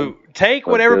 Tobias. So take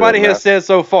what everybody has said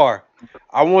so far.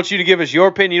 I want you to give us your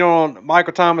opinion on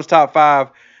Michael Thomas top 5,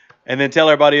 and then tell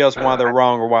everybody else why they're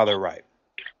wrong or why they're right.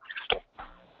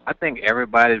 I think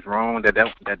everybody's wrong that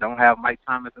don't have Mike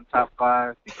Thomas in top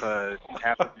 5 because you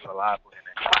have to be reliable in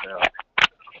the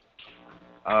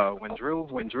NFL.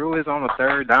 When Drew is on the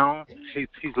third down,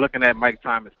 he's looking at Mike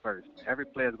Thomas first. Every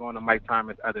player is going to Mike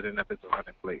Thomas other than if it's a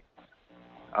running play.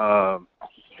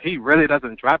 He really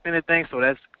doesn't drop anything, so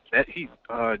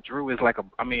Drew is like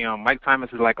Mike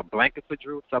Thomas is like a blanket for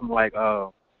Drew, something like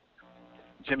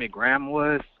Jimmy Graham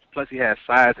was. Plus he has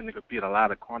size and he could beat a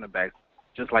lot of cornerbacks,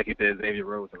 just like he did Xavier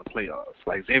Rhodes in the playoffs.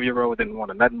 Like Xavier Rhodes didn't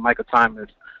want nothing Michael Thomas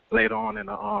later on in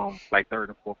the third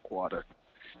and fourth quarter.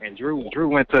 And Drew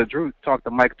talked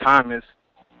to Mike Thomas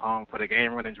for the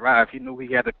game running drive. He knew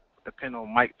he had to depend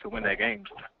on Mike to win that game.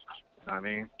 You know what I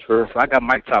mean? True. So I got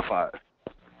Mike top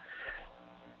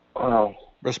 5.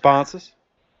 Responses?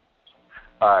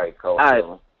 All right, Cole. All right.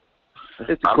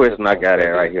 It's a question I got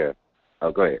right here.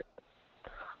 Oh, go ahead.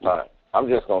 All right. I'm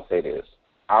just going to say this.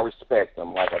 I respect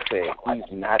him. Like I said, he's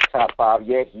not top 5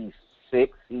 yet. He's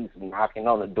 6. He's knocking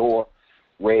on the door,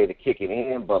 ready to kick it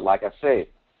in. But like I said,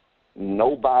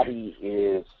 nobody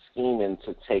is scheming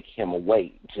to take him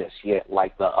away just yet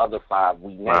like the other 5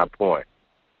 we named. My point.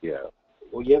 Yeah.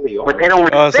 Well, yeah, they are. But they don't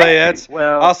respect I'll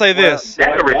say this.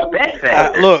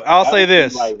 I'll say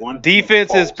this.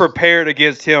 Defenses prepared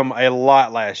against him a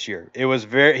lot last year. He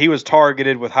was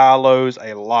targeted with high lows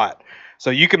a lot. So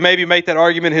you could maybe make that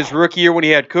argument his rookie year when he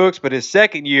had Cooks, but his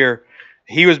second year,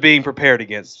 he was being prepared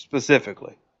against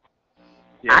specifically.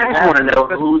 Yeah, I just want to know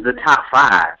who's the top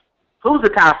 5. Who's the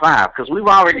top 5? Because we've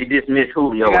already dismissed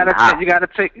Julio. You got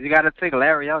to take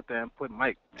Larry out there and put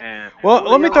Mike. Well,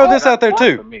 let me throw this out there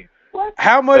too.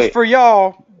 How much for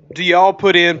y'all do y'all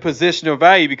put in positional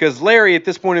value? Because Larry, at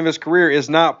this point in his career, is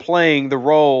not playing the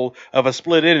role of a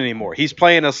split end anymore. He's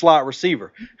playing a slot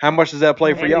receiver. How much does that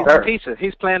play for y'all? He's a teacher.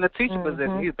 He's playing a teacher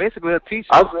position. He's basically a teacher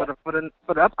for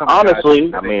the upcoming. Honestly,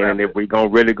 guys. I mean, and if we're going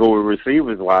to really go with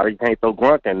receivers, why he can't throw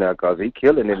Grunt in there because he's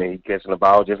killing it and he's catching the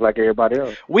ball just like everybody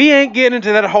else. We ain't getting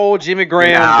into that whole Jimmy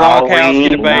Graham, Gronkowski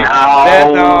debate.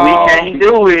 We can't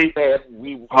do it.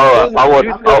 I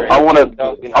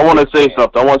want to say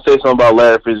something. I want to say something about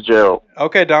Larry Fitzgerald.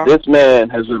 Okay, Don. This man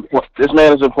has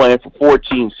been playing for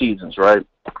 14 seasons, right?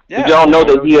 Yeah. Did y'all know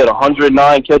that he had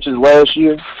 109 catches last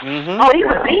year? Mm-hmm. Oh, he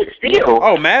was still.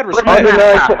 Oh, mad respect.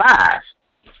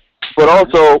 But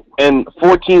also, in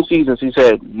 14 seasons, he's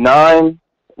had 9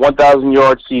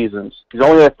 1,000-yard seasons. He's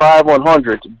only at 5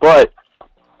 100s, but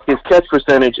his catch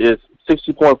percentage is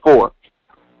 60.4.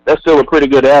 That's still a pretty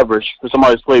good average for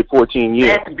somebody who's played 14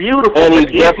 years. That's beautiful. And he's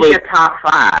He's definitely a top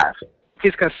 5.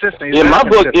 He's consistent. in my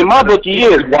book. He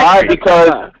is. Why?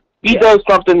 Because he does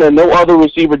something that no other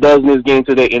receiver does in his game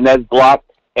today, and that's block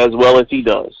as well as he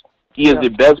does. He is the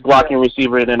best blocking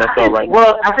receiver in the NFL right now.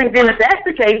 Well, I think then if that's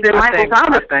the case, then Michael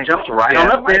Thomas jumps right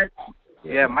on up there.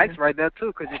 Yeah, Mike's right there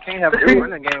too, because you can't have a good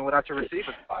running game without your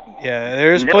receivers. Yeah,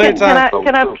 there's plenty of time.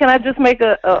 Can I just make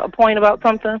a point about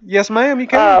something? Yes, ma'am, you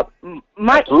can.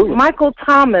 Michael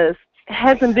Thomas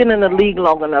hasn't been in the league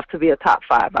long enough to be a top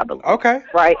 5, I believe. Okay.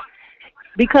 Right?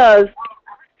 Because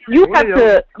you have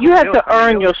to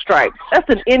earn your stripes. That's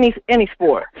in any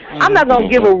sport. I'm not gonna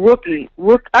give a rookie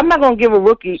an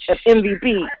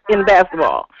MVP in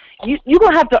basketball. You're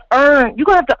gonna have to earn it.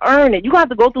 You're gonna have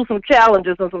to go through some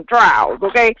challenges and some trials,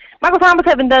 okay? Michael Thomas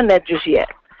haven't done that just yet.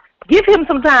 Give him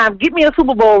some time, get me a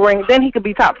Super Bowl ring, then he could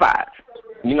be top 5.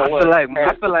 You know what? I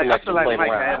feel like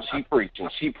Mike has.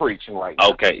 She preaching right now.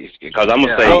 Okay, because I'm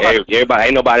gonna say everybody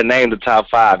ain't nobody named the top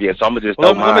 5 yet, so I'm gonna just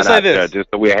throw mine out there just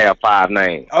so we have 5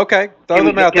 names. Okay, throw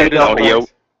them out there. Throw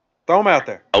them out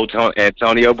there.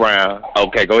 Antonio Brown.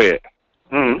 Okay, go ahead.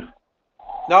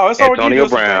 No, it's Antonio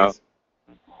Brown.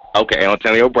 Okay,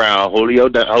 Antonio Brown, Julio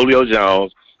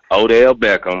Jones, Odell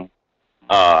Beckham,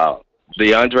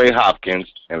 DeAndre Hopkins,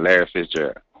 and Larry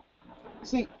Fitzgerald.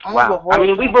 See, wow. I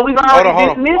mean, we've already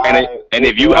dismissed. And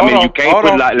if you, you can't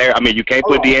put Larry. You can't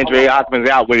put DeAndre Hopkins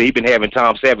out when he's been having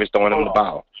Tom Savage throwing him the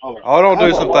ball. Hold on,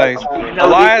 do some things.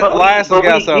 Elias has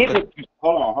got something.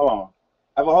 Hold on.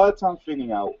 I have a hard time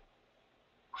figuring out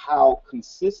how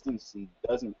consistency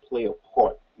doesn't play a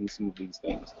part in some of these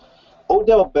things.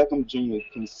 Odell Beckham Jr.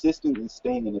 consistently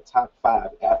staying in the top 5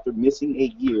 after missing a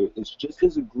year is just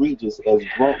as egregious as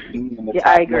Gronk being in the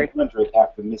top 100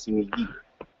 after missing a year.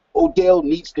 Odell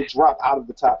needs to drop out of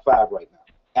the top 5 right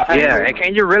now. And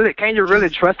can you really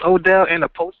trust Odell in the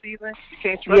postseason? You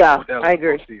can't trust Odell I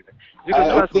agree. In the postseason. You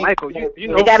can trust Michael. You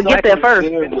know, they got to get there first.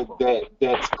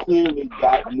 That's clearly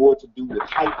got more to do with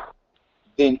hype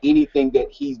than anything that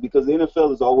because the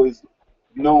NFL is always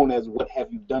known as what have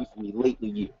you done for me lately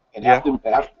year. And after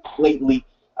lately,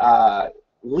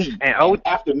 leave. And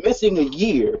after missing a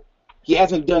year, he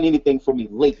hasn't done anything for me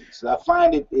lately. So I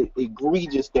find it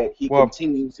egregious that he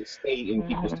continues to stay in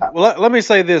people's top. Well, let me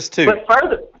say this too. But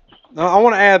further, I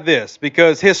want to add this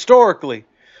because historically,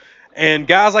 and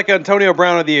guys like Antonio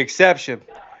Brown are the exception,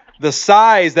 the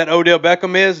size that Odell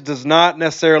Beckham is does not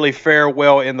necessarily fare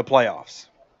well in the playoffs.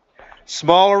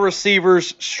 Smaller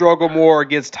receivers struggle more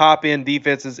against top-end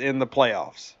defenses in the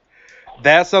playoffs.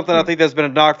 That's something I think that's been a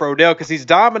knock for Odell because he's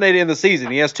dominated in the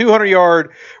season. He has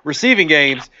 200-yard receiving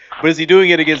games, but is he doing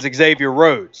it against Xavier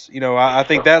Rhodes? You know, I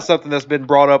think that's something that's been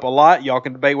brought up a lot. Y'all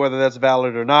can debate whether that's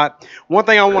valid or not. One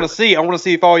thing I want to see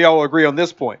if all y'all agree on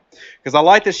this point because I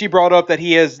like that she brought up that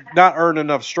he has not earned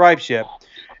enough stripes yet.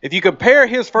 If you compare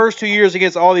his first 2 years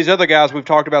against all these other guys we've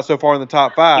talked about so far in the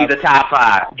top 5, he's a top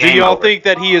 5. Do y'all think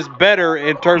that he is better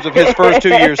in terms of his first 2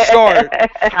 years start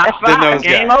than those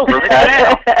game guys? Over.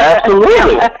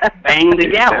 Absolutely. Bang the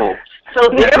gavel. So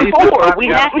therefore, we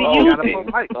have to use it.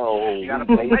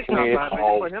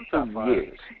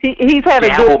 He's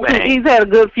had a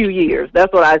good few years.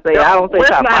 That's what I say. I don't say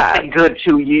top 5. A good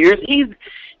 2 years. He's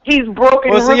broken.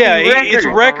 Well, it's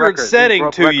record-setting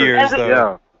 2 years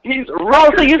though.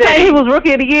 So you're saying he was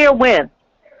Rookie of the Year when?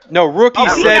 No,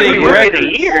 rookie-setting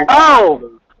record.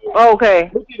 Oh,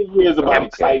 okay. Rookie of the Year is about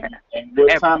excitement, and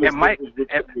Mike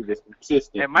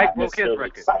broke his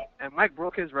record. And Mike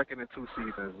broke his record in 2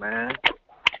 seasons, man.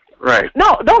 Right.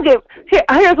 No,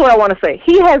 here's what I want to say.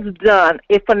 He has done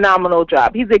a phenomenal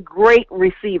job. He's a great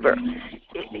receiver.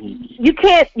 You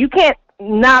can't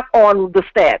knock on the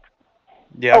stats.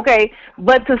 Yeah. Okay,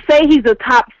 but to say he's a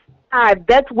top 5,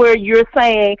 that's where you're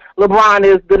saying LeBron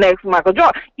is the next Michael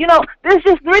Jordan. You know, this is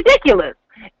just ridiculous.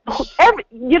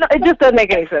 It just doesn't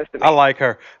make any sense to me. I like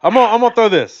her. I'm gonna throw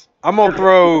this. I'm gonna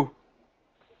throw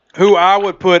who I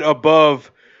would put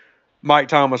above Mike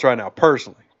Thomas right now,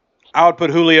 personally. I would put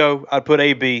Julio. I'd put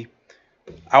AB.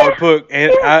 I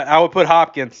would put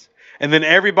Hopkins, and then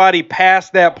everybody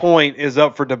past that point is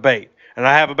up for debate. And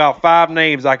I have about 5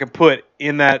 names I can put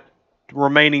in that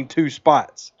remaining 2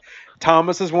 spots.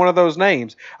 Thomas is one of those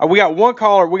names. We got one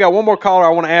more caller I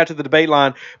want to add to the debate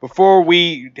line before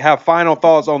we have final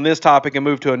thoughts on this topic and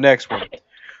move to a next one.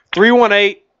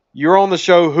 318, you're on the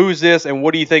show. Who's this, and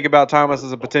what do you think about Thomas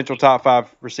as a potential top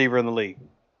 5 receiver in the league?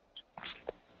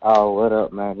 Oh, what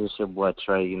up, man? This your boy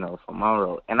Trey, from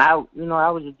Monroe. And I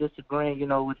was just disagreeing,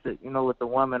 with the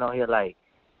woman on here. Like,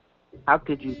 How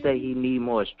could you say he need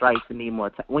more stripes and need more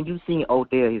time? When you seen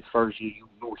Odell his first year, you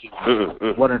knew he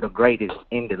was one of the greatest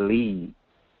in the league.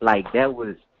 Like, that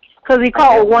was... Because he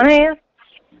caught with one hand?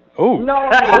 Ooh. No.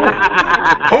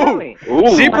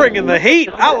 Ooh. She bringing the heat.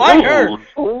 I like her.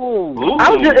 Ooh.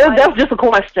 That's just a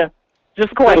question.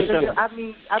 Just a question. I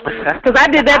mean, because I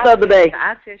did that the other day.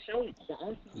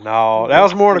 No, that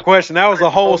was more than a question. That was a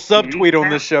whole subtweet on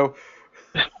this show.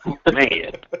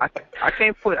 Man, I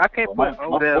can't put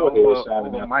Odell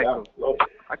over Michael.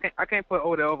 I can't put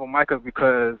Odell over Michael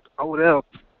because Odell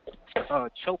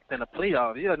choked in the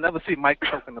playoffs. You'll never see Mike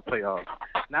choke in the playoffs.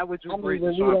 Not with Drew Brees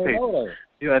and Sean Payton.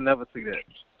 You'll never see that.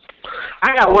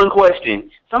 I got one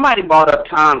question. Somebody brought up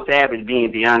Tom Savage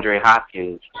being DeAndre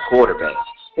Hopkins' quarterback.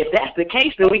 If that's the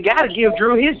case, then we got to give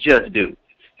Drew his just due.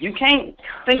 You can't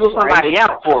single somebody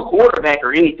out for a quarterback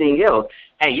or anything else.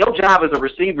 Hey, your job as a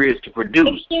receiver is to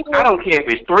produce. I don't care if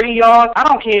it's 3 yards. I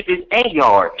don't care if it's 8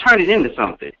 yards. Turn it into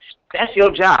something. That's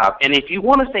your job. And if you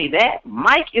want to say that,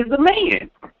 Mike is the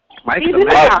man. Mike's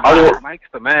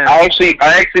the man. I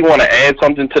actually want to add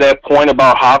something to that point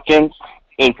about Hopkins.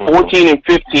 In 14 and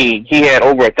 15, he had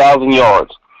over 1,000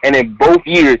 yards. And in both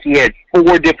years, he had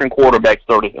 4 different quarterbacks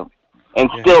throw to him. And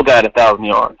still got 1,000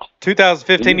 yards.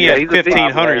 2015, he had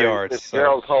 1,500 yards.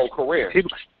 Gerald's whole career. He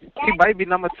might be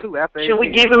number 2 after. Should we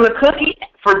give him a cookie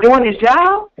for doing his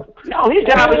job? No, his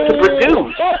job is to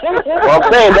produce. Well,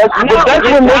 I'm saying that's what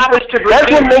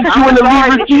makes you an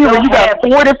elite receiver. You got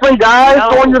 4 different guys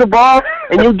throwing you the ball,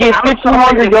 and you get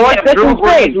 1,500 yards. That's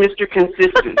insane. Mr.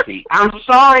 Consistency. I'm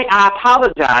sorry. I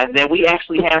apologize that we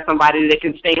actually have somebody that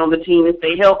can stay on the team and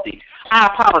stay healthy. I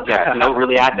apologize. No,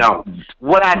 really, I don't.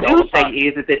 What I do say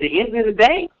is that at the end of the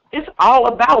day, it's all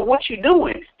about what you're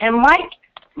doing. And Mike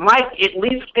at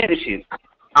least finishes.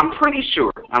 I'm pretty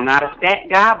sure. I'm not a stat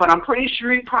guy, but I'm pretty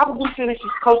sure he probably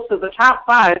finishes close to the top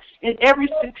 5 in every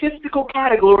statistical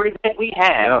category that we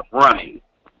have running.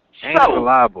 Ain't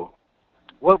reliable.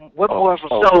 What more?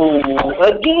 So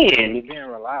again, being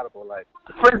reliable, like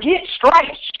forget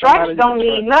stripes. Stripes don't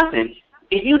mean nothing.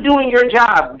 If you're doing your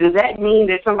job, does that mean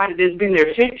that somebody that's been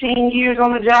there 15 years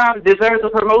on the job deserves a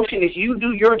promotion if you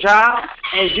do your job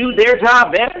and do their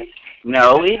job better?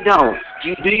 No, it don't.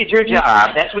 You did your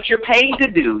job. That's what you're paid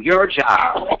to do, your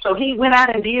job. So he went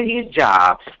out and did his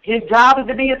job. His job is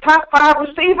to be a top 5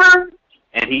 receiver,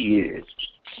 and he is.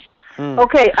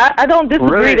 Okay, I don't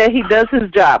disagree that he does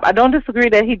his job. I don't disagree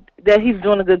that he's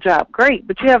doing a good job. Great,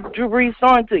 but you have Drew Brees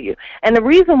throwing to you. And the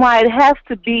reason why it has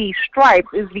to be stripes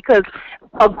is because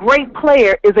a great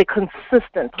player is a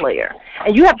consistent player.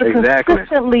 And you have to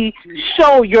consistently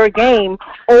show your game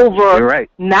over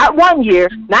not 1 year,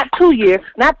 not 2 years,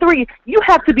 not 3. You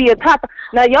have to be a top.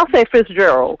 Now, y'all say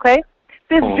Fitzgerald, okay?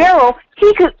 Fitzgerald,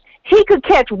 he could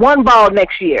catch 1 ball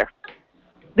next year.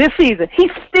 This season,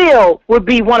 he still would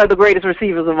be one of the greatest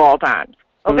receivers of all time.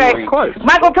 Okay?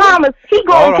 Michael Thomas, he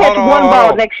going to catch 1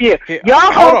 ball next year.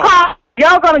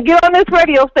 Y'all gonna get on this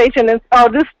radio station and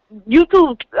this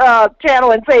YouTube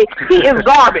channel and say he is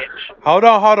garbage. Hold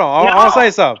on. I want to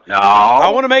say something. No. I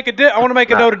want to make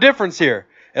a note of difference here.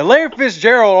 And Larry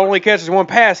Fitzgerald only catches 1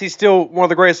 pass. He's still one of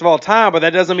the greatest of all time, but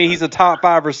that doesn't mean he's a top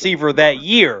 5 receiver that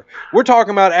year. We're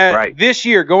talking about this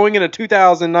year, going into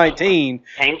 2019,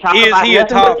 is he a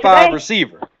top 5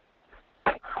 receiver?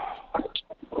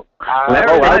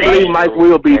 I believe Mike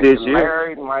will be this year.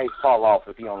 Larry might fall off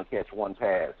if he only catch 1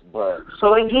 pass, but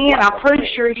so again, I'm pretty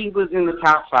sure he was in the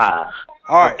top 5.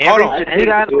 All right, hold on.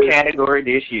 Every category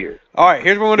this year. All right,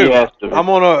 here's what I'm gonna do. I'm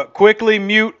gonna quickly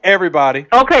mute everybody.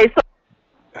 Okay, so.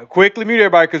 Quickly mute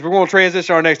everybody because we're going to transition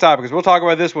to our next topic because we'll talk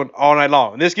about this one all night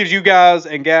long. And this gives you guys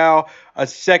and gal a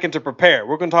second to prepare.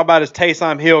 We're going to talk about as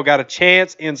Taysom Hill got a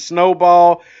chance in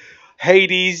Snowball,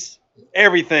 Hades,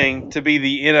 everything to be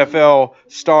the NFL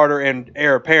starter and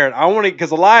heir apparent. I want to,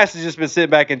 because Elias has just been sitting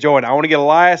back enjoying it. I want to get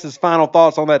Elias's final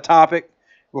thoughts on that topic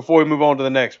before we move on to the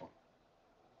next one.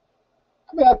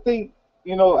 I mean, I think,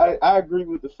 I agree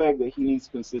with the fact that he needs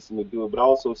to consistently do it, but I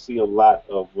also see a lot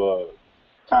of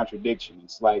contradiction.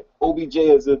 It's like OBJ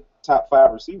is a top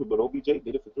 5 receiver, but OBJ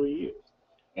did it for 3 years.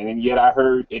 And then yet I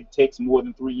heard it takes more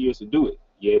than 3 years to do it,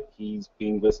 yet he's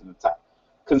being listed in the top.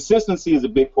 Consistency is a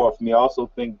big part for me. I also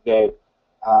think that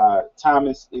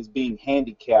Thomas is being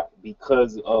handicapped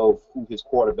because of who his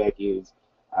quarterback is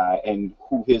and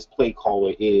who his play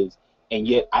caller is. And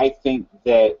yet I think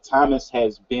that Thomas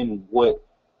has been what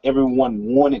everyone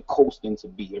wanted Colston to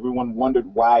be. Everyone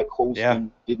wondered why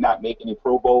Colston did not make any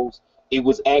Pro Bowls. It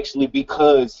was actually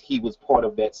because he was part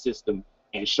of that system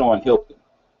and Sean helped him.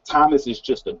 Thomas is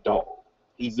just a dog.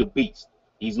 He's a beast.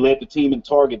 He's led the team in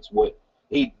targets. Did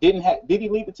he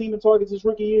lead the team in targets his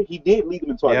rookie year? He did lead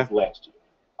them in targets last year.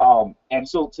 And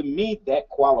so to me, that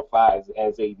qualifies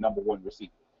as a number one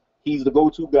receiver. He's the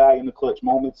go-to guy in the clutch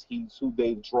moments. He's who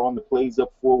they've drawn the plays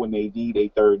up for when they need a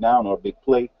third down or a big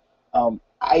play.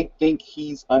 I think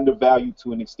he's undervalued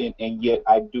to an extent, and yet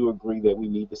I do agree that we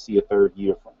need to see a third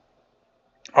year from him.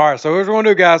 All right, so here's what we're going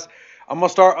to do, guys. I'm going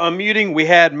to start unmuting. We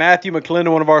had Matthew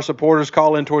McClendon, one of our supporters,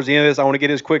 call in towards the end of this. I want to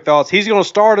get his quick thoughts. He's going to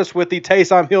start us with the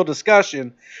Taysom Hill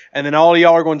discussion, and then all of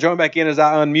y'all are going to jump back in as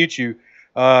I unmute you.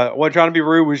 I wasn't trying to be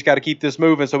rude. We just got to keep this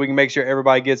moving so we can make sure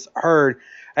everybody gets heard.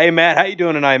 Hey, Matt, how you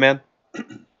doing tonight, man?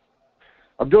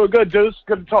 I'm doing good, Deuce.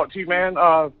 Good to talk to you, man.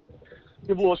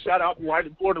 Give a little shout-out to White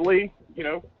and Florida Lee. You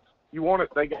know, you want it,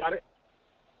 they got it.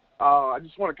 I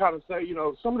just want to kind of say, you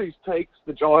know, some of these takes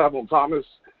that y'all have on Thomas,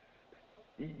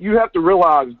 you have to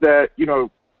realize that, you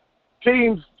know,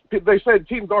 teams, they said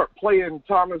teams aren't playing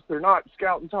Thomas. They're not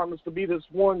scouting Thomas to be this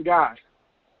one guy.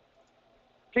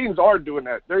 Teams are doing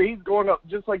that. He's going up,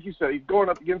 just like you said, he's going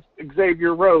up against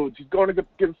Xavier Rhodes. He's going up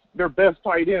against their best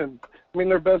tight ends.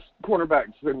 Their best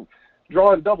cornerbacks and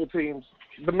drawing double teams.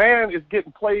 The man is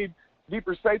getting played.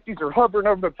 Deeper safeties are hovering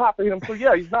over the top of him. So,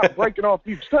 yeah, he's not breaking off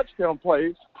huge touchdown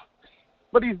plays,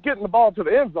 but he's getting the ball to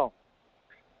the end zone.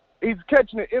 He's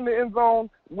catching it in the end zone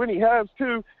when he has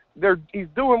to. He's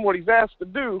doing what he's asked to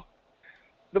do.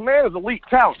 The man is elite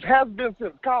talent, has been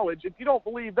since college. If you don't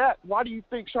believe that, why do you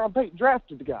think Sean Payton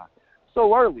drafted the guy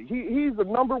so early? He's the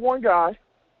number one guy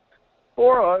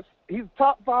for us. He's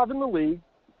top 5 in the league.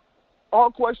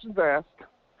 All questions asked,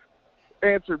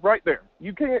 answered right there.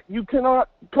 You cannot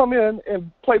come in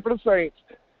and play for the Saints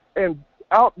and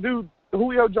outdo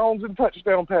Julio Jones in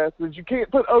touchdown passes. You can't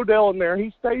put Odell in there.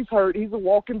 He stays hurt. He's a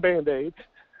walking Band-Aid.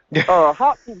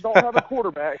 Hopkins don't have a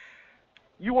quarterback.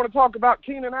 You want to talk about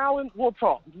Keenan Allen? We'll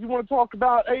talk. You want to talk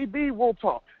about AB? We'll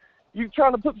talk. You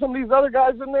trying to put some of these other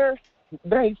guys in there?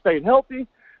 They ain't stayed healthy.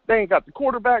 They ain't got the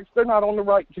quarterbacks. They're not on the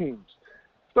right teams.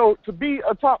 So to be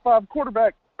a top 5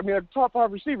 quarterback, a top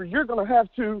 5 receiver, you're going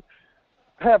to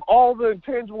have all the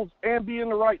intangibles and be in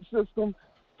the right system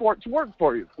for it to work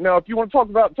for you. Now, if you want to talk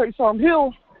about Taysom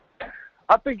Hill,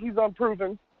 I think he's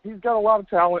unproven. He's got a lot of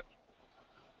talent.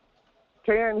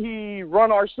 Can he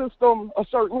run our system a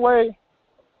certain way,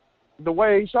 the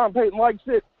way Sean Payton likes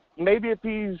it? Maybe if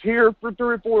he's here for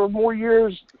 3 or 4 more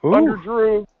years under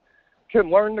Drew, can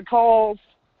learn the calls,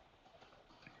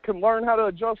 can learn how to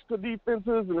adjust to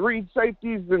defenses and read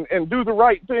safeties and do the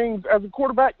right things as a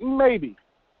quarterback, maybe.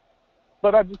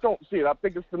 But I just don't see it. I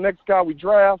think it's the next guy we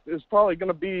draft is probably going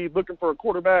to be looking for a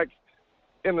quarterback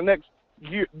in the next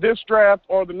year, this draft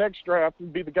or the next draft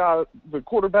would be the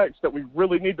quarterbacks that we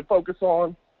really need to focus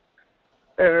on.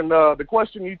 And the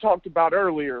question you talked about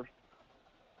earlier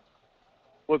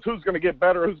was who's going to get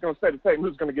better, who's going to stay the same,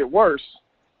 who's going to get worse.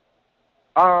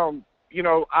 You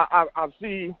know, I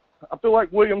feel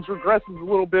like Williams regresses a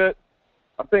little bit.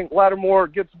 I think Lattimore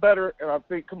gets better, and I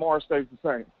think Kamara stays the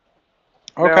same.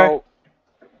 Okay. Now,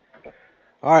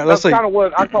 all right, let's see. That's kind of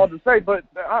what I called to say, but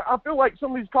I feel like some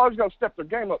of these college guys step their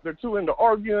game up. They're too into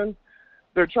arguing.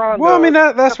 They're trying to... Well, I mean,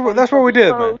 that's what we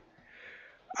did, man.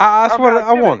 That's what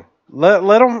I want. Let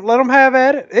them have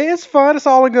at it. It's fun. It's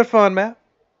all in good fun, Matt.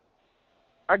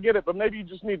 I get it, but maybe you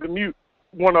just need to mute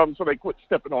one of them so they quit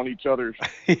stepping on each other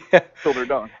until they're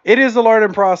done. It is a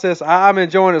learning process. I'm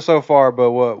enjoying it so far,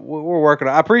 but we're working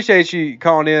on it. I appreciate you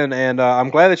calling in, and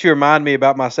I'm glad that you reminded me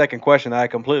about my second question that I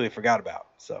completely forgot about.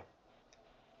 So.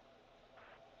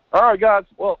 All right, guys.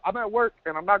 Well, I'm at work,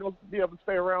 and I'm not going to be able to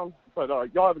stay around, but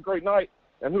y'all have a great night,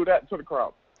 and who dat to the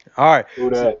crowd. All right.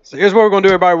 So here's what we're going to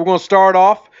do, everybody. We're going to start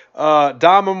off.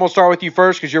 Dom, I'm going to start with you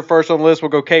first because you're first on the list. We'll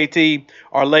go KT,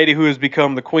 our lady who has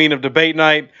become the queen of debate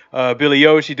night. Billy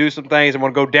Yoshi, do some things. I'm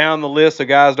going to go down the list, so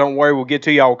guys, don't worry. We'll get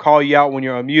to you. I will call you out when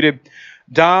you're unmuted.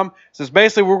 Dom, since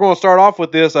basically we're going to start off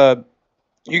with this,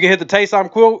 you can hit the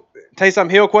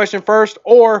Taysom Hill question first,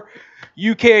 or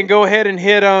you can go ahead and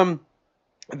hit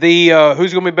the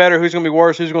who's going to be better, who's going to be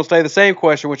worse, who's going to stay the same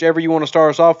question, whichever you want to start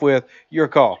us off with, your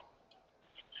call.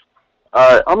 All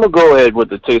right, I'm going to go ahead with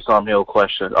the Taysom Hill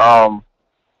question. I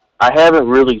haven't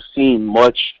really seen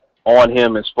much on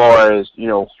him as far as,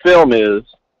 film is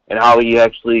and how he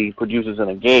actually produces in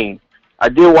a game. I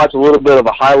did watch a little bit of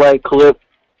a highlight clip.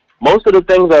 Most of the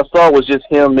things I saw was just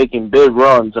him making big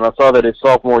runs, and I saw that his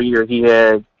sophomore year he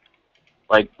had,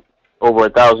 over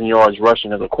 1,000 yards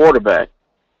rushing as a quarterback.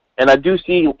 And I do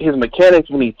see his mechanics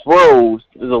when he throws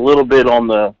is a little bit on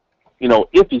the,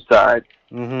 iffy side.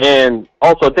 Mm-hmm. And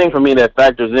also a thing for me that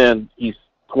factors in, he's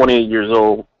 28 years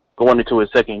old, going into his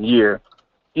second year.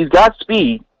 He's got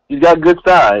speed. He's got good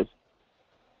size.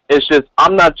 It's just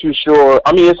I'm not too sure.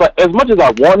 I mean, it's like as much as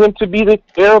I want him to be the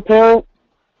heir apparent,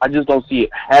 I just don't see it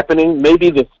happening. Maybe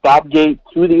the stopgate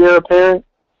to the heir apparent,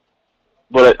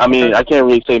 but I mean, I can't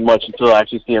really say much until I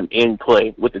actually see him in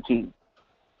play with the team.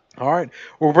 All right.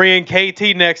 We'll bring in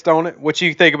KT next on it. What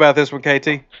you think about this one,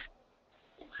 KT?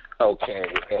 Okay,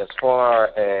 as far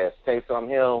as Taysom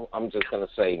Hill, I'm just going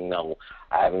to say no.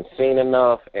 I haven't seen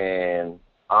enough, and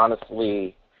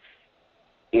honestly,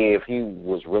 if he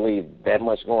was really that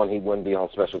much going, he wouldn't be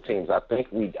on special teams.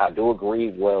 I do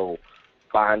agree we'll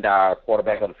find our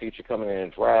quarterback of the future coming in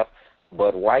the draft,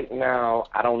 but right now,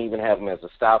 I don't even have him as a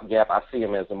stopgap. I see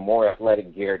him as a more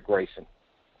athletic Garrett Grayson.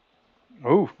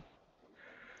 Ooh.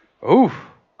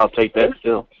 I'll take that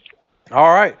still.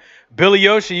 All right. Billy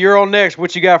Yoshi, you're on next.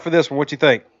 What you got for this one? What you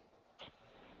think?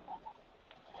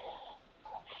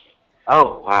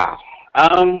 Oh, wow.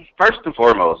 First and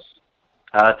foremost,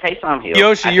 Taysom Hill.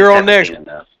 Yoshi, you're on next.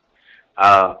 Not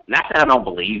that I don't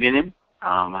believe in him,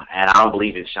 and I don't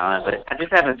believe in Sean, but I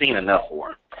just haven't seen enough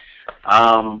for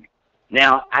him.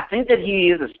 Now, I think that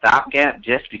he is a stopgap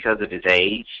just because of his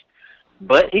age,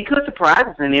 but he could surprise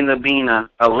us and end up being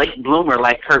a late bloomer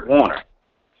like Kurt Warner.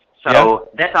 So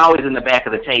that's always in the back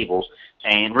of the table.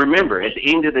 And remember, at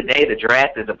the end of the day, the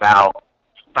draft is about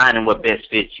finding what best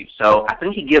fits you. So I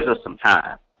think he gives us some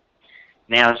time.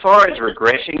 Now, as far as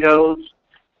regression goes,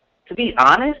 to be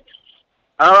honest,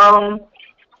 I'm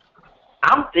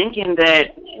thinking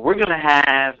that we're going to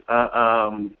have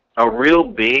a real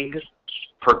big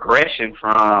progression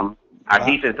from our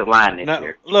defensive line this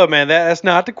year. Look, man, that's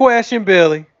not the question,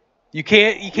 Billy. You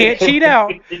can't cheat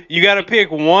out. You got to pick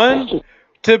one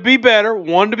to be better,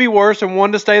 one to be worse, and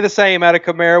one to stay the same out of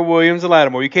Kamara, Williams, and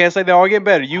Lattimore. You can't say they all get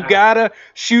better. You got to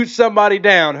shoot somebody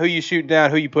down. Who you shooting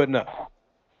down? Who you putting up?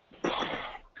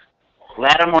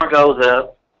 Lattimore goes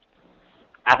up.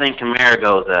 I think Kamara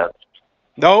goes up.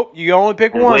 Nope, you only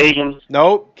pick one. Williams.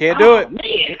 Nope, can't do it.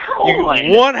 Man, come on.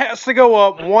 One has to go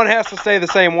up, one has to stay the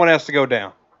same, one has to go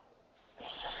down.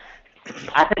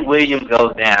 I think Williams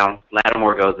goes down,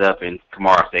 Lattimore goes up, and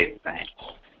Kamara stays the same.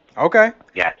 Okay.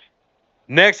 Gotcha.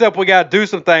 Next up, we got Do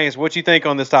Some Things. What you think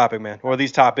on this topic, man, or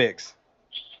these topics?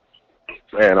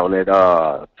 Man, on that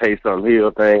Taysom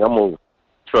Hill thing, I'm going to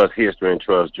trust history and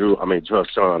trust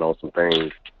Sean on some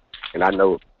things. And I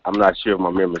know, I'm not sure if my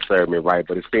memory serves me right,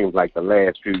 but it seems like the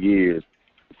last few years,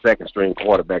 the second-string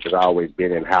quarterback has always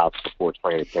been in-house before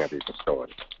training camp is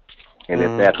started. And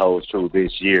if that holds true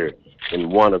this year,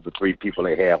 then one of the three people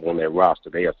they have on their roster,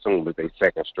 they assume that they're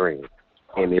second string.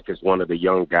 And if it's one of the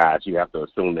young guys, you have to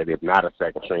assume that if not a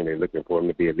second string, they're looking for him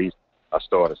to be at least a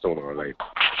starter sooner or later.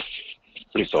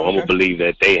 And so I'm going to believe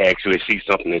that they actually see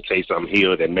something in Taysom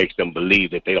Hill that makes them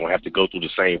believe that they don't have to go through the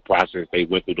same process they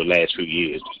went through the last few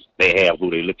years. They have who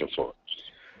they're looking for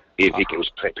if he can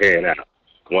pan out.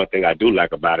 One thing I do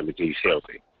like about him is he's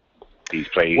healthy. He's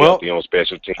playing healthy on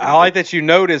special teams. I like that you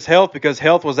note his health because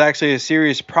health was actually a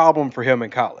serious problem for him in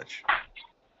college.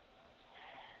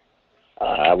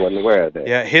 I wasn't aware of that.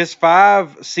 Yeah, his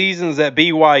 5 seasons at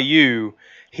BYU,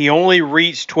 he only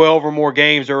reached 12 or more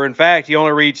games, or in fact, he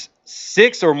only reached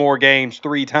 6 or more games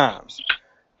 3 times.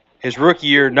 His rookie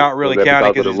year not really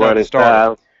counting because he's not the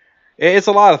starter. It's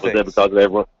a lot of things. Was that because of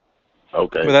everyone?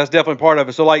 Okay. But that's definitely part of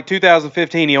it. So, like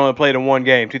 2015, he only played in 1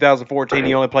 game. 2014,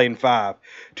 he only played in 5.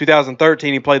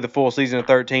 2013, he played the full season at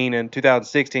 13. And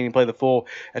 2016, he played the full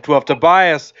at 12.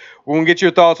 Tobias, we're going to get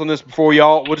your thoughts on this before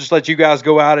we'll just let you guys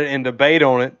go out and debate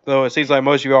on it, though it seems like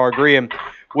most of you are agreeing.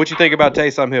 What you think about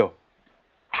Taysom Hill?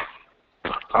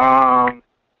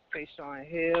 Taysom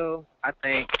Hill, I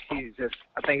think he's just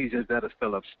there to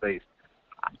fill up space.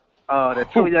 The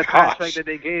 2-year contract that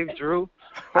they gave Drew,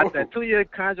 that 2-year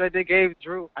contract they gave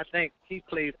Drew, I think he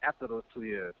plays after those 2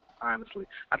 years, honestly.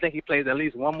 I think he plays at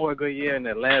least one more good year, and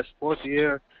the last 4th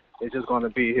year is just going to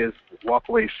be his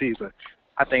walkaway season.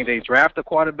 I think they draft a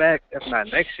quarterback, if not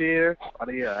next year or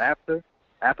the year after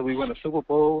we win the Super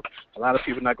Bowl. A lot of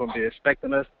people are not going to be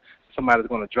expecting us. Somebody's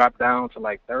going to drop down to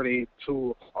like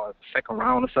 32 or second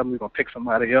round or something. We're going to pick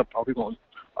somebody up, or we're going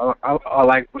or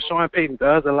like what Sean Payton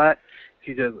does a lot.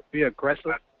 He just be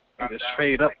aggressive and just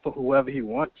trade up for whoever he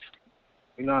wants.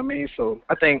 You know what I mean? So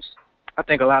I think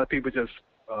a lot of people just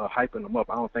hyping him up.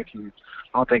 I don't think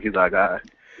he's our guy.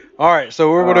 All right,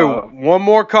 so we're going to do one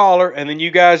more caller, and then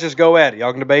you guys just go at it.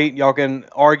 Y'all can debate. Y'all can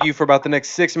argue for about the next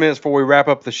 6 minutes before we wrap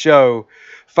up the show.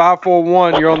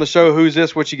 541, you're on the show. Who's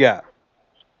this? What you got?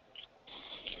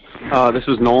 This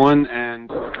is Nolan,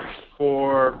 and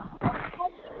for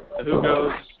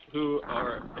who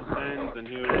ascends and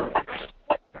who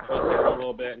goes a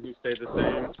little bit and who stays the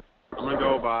same, I'm going to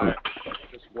go by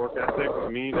just work ethic. To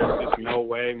me, there's just no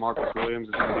way Marcus Williams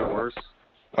is going to be worse.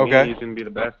 To me, he's going to be the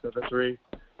best of the 3.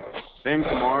 Same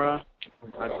Kamara.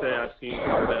 I'd say I've seen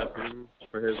quite a bit of him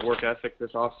for his work ethic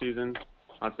this offseason.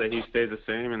 I'd say he stays the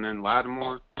same. And then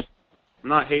Lattimore, I'm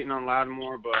not hating on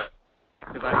Lattimore, but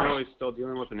because I know he's still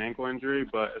dealing with an ankle injury.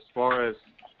 But as far as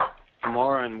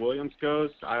Kamara and Williams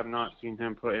goes, I have not seen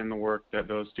him put in the work that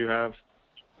those two have.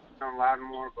 On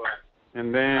Lattimore,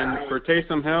 and then for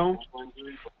Taysom Hill,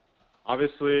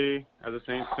 obviously, as a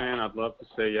Saints fan, I'd love to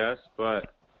say yes,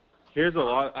 but here's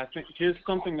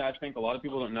something that I think a lot of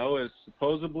people don't know is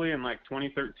supposedly in like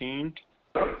 2013,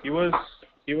 he was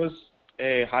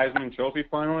a Heisman Trophy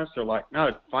finalist, or like not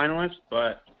a finalist,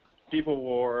 but people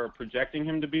were projecting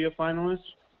him to be a finalist.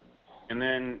 And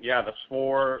then the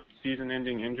 4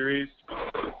 season-ending injuries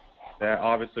that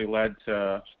obviously led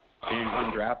to being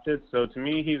undrafted. So to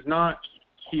me, he's an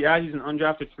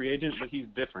undrafted free agent, but he's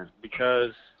different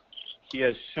because he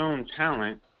has shown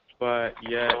talent, but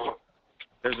yet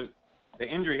the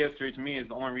injury history to me is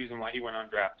the only reason why he went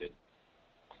undrafted.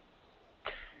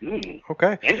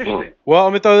 Okay. Interesting. Well,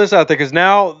 let me throw this out there because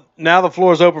now the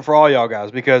floor is open for all y'all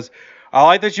guys because I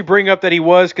like that you bring up that he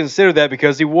was considered that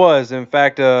because he was. In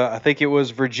fact, I think it was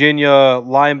Virginia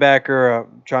linebacker.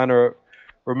 I'm trying to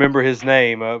remember his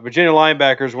name. Virginia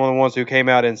linebacker is one of the ones who came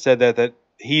out and said that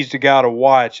he's the guy to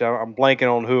watch. I'm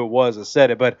blanking on who it was that said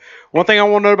it. But one thing I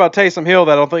want to know about Taysom Hill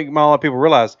that I don't think a lot of people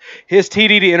realize, his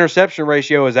TD to interception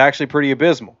ratio is actually pretty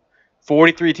abysmal.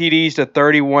 43 TDs to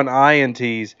 31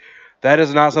 INTs. That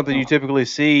is not something you typically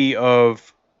see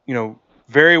of,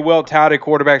 very well-touted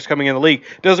quarterbacks coming in the league.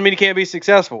 Doesn't mean he can't be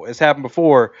successful. It's happened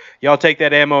before. Y'all take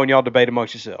that ammo and y'all debate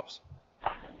amongst yourselves.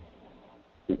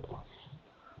 KT,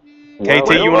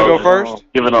 you want to go first?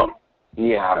 Give it up.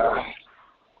 Yeah.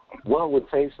 Well, with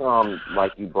Taysom,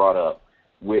 like you brought up,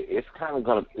 it's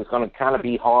gonna kind of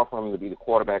be hard for him to be the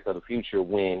quarterback of the future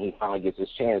when he finally gets his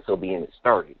chance. He'll be in his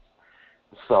 30s,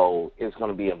 so it's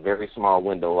going to be a very small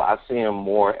window. I see him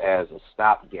more as a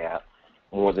stopgap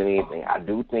more than anything. I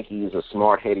do think he's a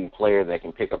smart-headed player that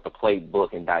can pick up the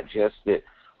playbook and digest it.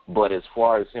 But as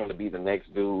far as him to be the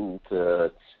next dude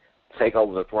to take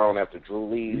over the throne after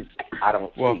Drew leaves, I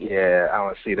don't see it. Yeah, I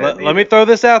don't see that. Let me throw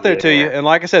this out there to you. And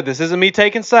like I said, this isn't me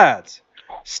taking sides.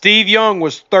 Steve Young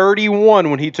was 31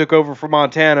 when he took over for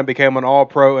Montana and became an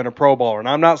All-Pro and a Pro Bowler. And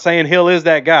I'm not saying Hill is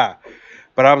that guy,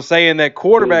 but I'm saying that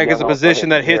quarterback is a position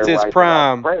that hits its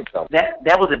prime.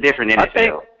 That was a different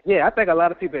NFL. I think a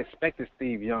lot of people expected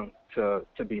Steve Young to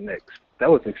be next. That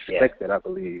was expected, I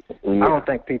believe. Yeah. I don't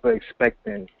think people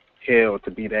expecting Hill to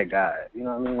be that guy. You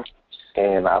know what I mean?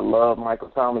 And I love Michael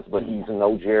Thomas, but he's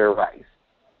no Jerry Rice.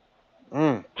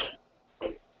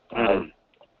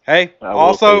 Hey,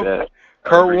 also,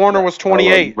 Kurt Warner was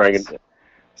 28.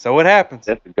 So it happens.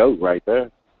 That's the GOAT right there.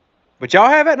 But y'all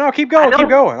have it? No, keep going.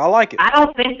 I like it. I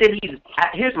don't think that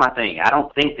here's my thing. I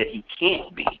don't think that he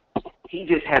can't be. He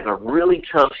just has a really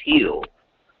tough hill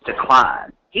to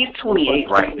climb. He's 28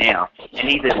 right now, and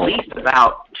he's at least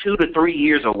about 2 to 3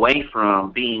 years away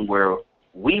from being where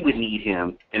we would need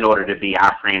him in order to be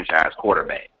our franchise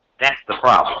quarterback. That's the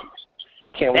problem.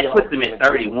 That puts him at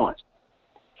 31.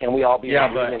 Can we all be in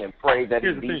agreement and pray that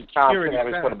he beats Thompson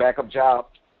for the backup job?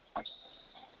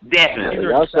 Definitely.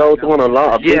 Y'all still doing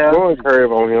a big growing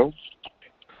curve on him.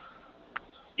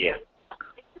 Yeah.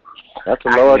 That's a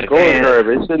large growing curve.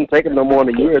 It shouldn't take him no more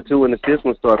than a year or two when the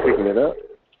system start picking it up.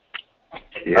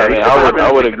 Yeah,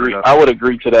 I would agree. I would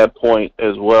agree to that point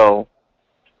as well.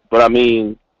 But I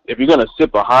mean, if you're gonna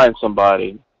sit behind somebody,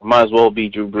 it might as well be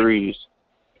Drew Brees.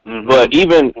 Mm-hmm. But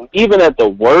even at the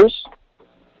worst,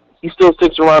 he still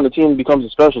sticks around the team and becomes a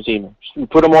special teamer. You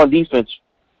put him on defense,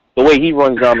 the way he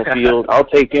runs down the field, I'll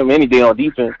take him any day on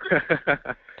defense.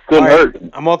 Couldn't hurt.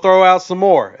 I'm going to throw out some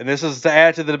more, and this is to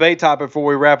add to the debate topic before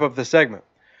we wrap up the segment.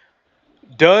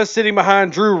 Does sitting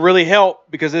behind Drew really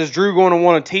help? Because is Drew going to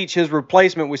want to teach his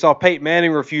replacement? We saw Peyton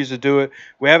Manning refuse to do it.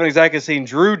 We haven't exactly seen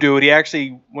Drew do it. He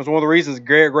actually was one of the reasons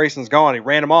Garrett Grayson's gone. He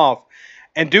ran him off.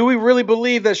 And do we really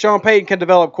believe that Sean Payton can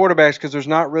develop quarterbacks? Because there's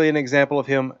not really an example of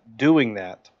him doing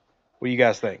that. What do you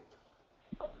guys think?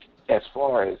 As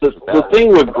far as the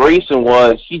thing with Grayson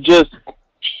was he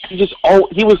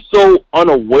was so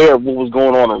unaware of what was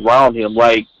going on around him.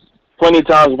 Like plenty of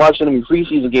times watching him in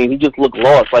preseason games, he just looked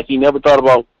lost. Like he never thought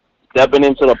about stepping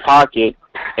into the pocket.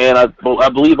 And I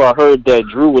believe I heard that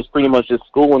Drew was pretty much just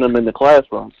schooling him in the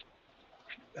classroom.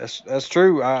 That's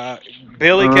true.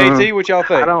 Billy, KT, what y'all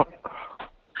think?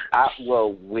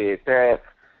 Well, with that,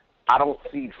 I don't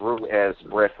see Drew as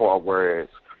Brett Favre, where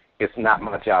it's not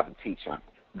my job to teach him.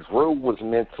 Drew was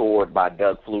mentored by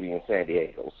Doug Flutie in San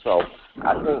Diego. So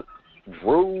I think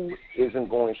Drew isn't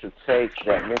going to take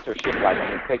that mentorship like I'm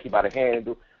going to take you by the hand and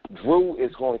do. Drew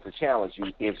is going to challenge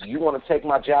you. If you want to take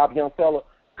my job, young fella,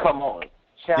 come on.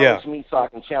 Challenge me so I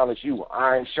can challenge you.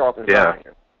 Iron sharpens iron.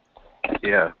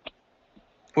 Yeah.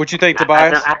 What you think,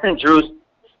 Tobias? I think Drew's.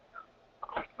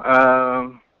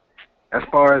 As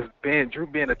far as Drew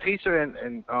being a teacher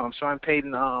and Sean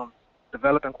Payton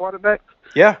developing quarterbacks,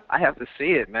 yeah, I have to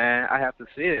see it, man. I have to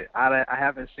see it. I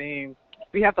haven't seen.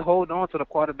 We have to hold on to the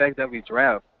quarterbacks that we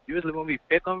draft. Usually when we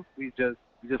pick them, we just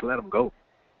let them go.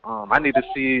 I need to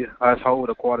see us hold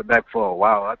a quarterback for a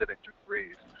while other than Drew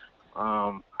Brees.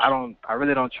 I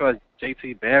really don't trust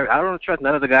JT Barrett. I don't trust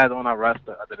none of the guys on our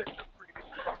roster other than Drew Brees.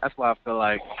 That's why I feel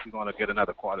like we're going to get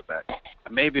another quarterback.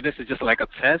 Maybe this is just like a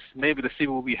test, maybe to see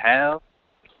what we have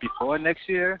before next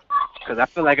year. Because I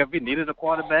feel like if we needed a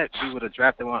quarterback, we would have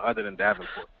drafted one other than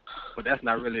Davenport. But that's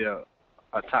not really a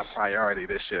top priority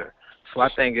this year. So I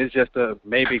think it's just to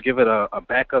maybe give it a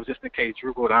backup just in case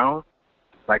Drew go down,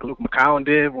 like Luke McCown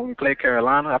did when we played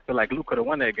Carolina. I feel like Luke could have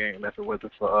won that game if it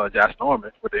wasn't for Josh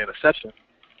Norman with the interception.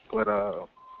 But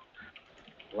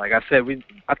like I said,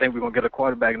 I think we're going to get a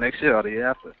quarterback next year or the year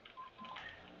after.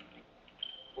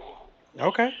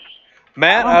 Okay.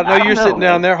 Matt, I know you're sitting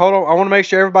down there. Hold on. I want to make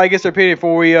sure everybody gets their opinion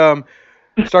before we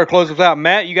start closing this out.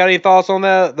 Matt, you got any thoughts on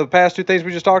the past two things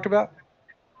we just talked about?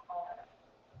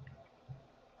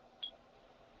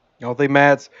 I don't think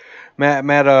Matt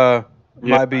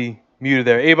might be muted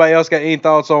there. Anybody else got any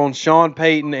thoughts on Sean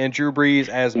Payton and Drew Brees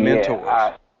as mentors?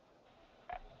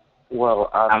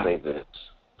 I'll say this.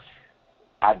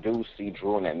 I do see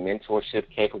Drew in that mentorship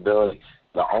capability.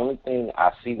 The only thing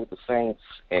I see with the Saints,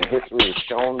 and history has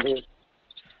shown this,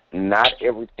 not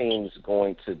every team is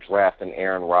going to draft an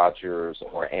Aaron Rodgers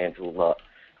or Andrew Luck.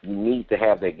 You need to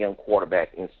have that young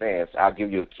quarterback in stance. I'll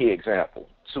give you two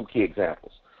key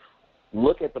examples.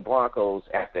 Look at the Broncos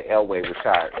after Elway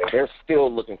retired. They're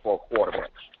still looking for a quarterback.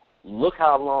 Look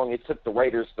how long it took the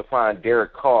Raiders to find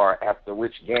Derek Carr after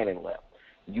Rich Gannon left.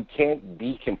 You can't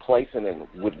be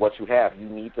complacent with what you have. You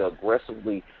need to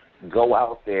aggressively go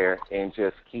out there and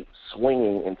just keep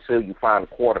swinging until you find a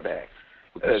quarterback.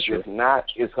 Because if not,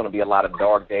 it's going to be a lot of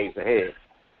dark days ahead.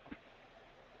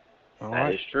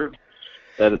 That is true.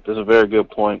 That is a very good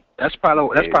point. That's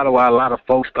probably why a lot of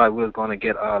folks thought we was going to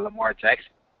get Lamar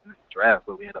Jackson in the draft,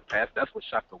 but we ended up passing. That's what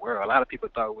shocked the world. A lot of people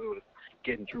thought we were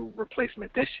getting Drew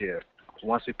replacement this year.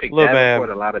 Once we picked Davenport,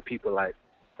 a lot of people like,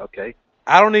 okay.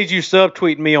 I don't need you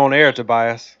subtweeting me on air,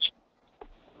 Tobias.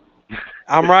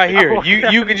 I'm right here.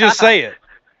 You can just say it.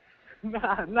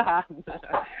 Nah,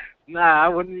 I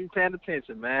wasn't even paying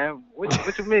attention, man.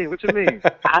 What you mean? What you mean?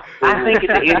 I think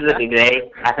at the end of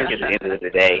the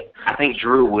day, I think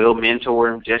Drew will mentor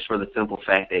him just for the simple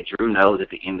fact that Drew knows at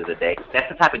the end of the day that's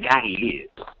the type of guy he is.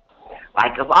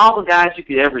 Like, of all the guys you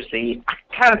could ever see, I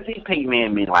kind of see Peyton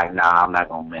Manning being like, nah, I'm not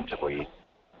going to mentor you.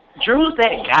 Drew's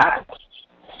that guy.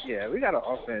 Yeah, we got an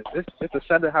offense. It's a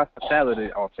Southern hospitality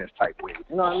offense type way.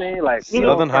 You know what I mean? Like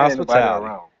Southern hospitality.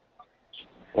 Around.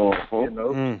 Uh-huh. You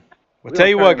know? Well, tell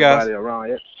you what, guys.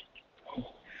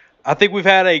 I think we've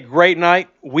had a great night.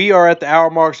 We are at the hour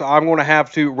mark, so I'm going to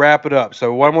have to wrap it up.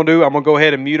 So what I'm going to do, I'm going to go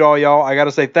ahead and mute all y'all. I got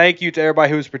to say thank you to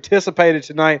everybody who's participated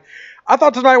tonight. I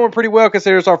thought tonight went pretty well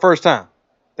considering it's our first time.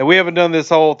 That we haven't done this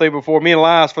whole thing before. Me and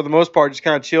Elias, for the most part, just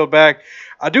kind of chilled back.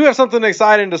 I do have something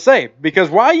exciting to say because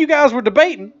while you guys were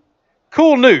debating,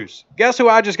 cool news. Guess who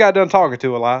I just got done talking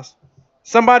to, Elias?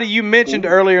 Somebody you mentioned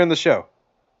earlier in the show.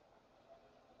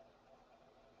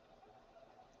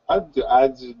 I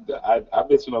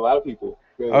mentioned a lot of people.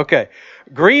 Okay.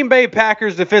 Green Bay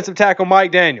Packers defensive tackle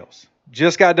Mike Daniels.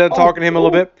 Just got done talking to him a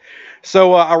little bit.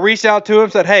 So I reached out to him,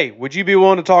 said, hey, would you be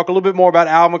willing to talk a little bit more about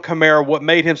Alvin Kamara, what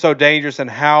made him so dangerous, and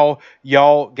how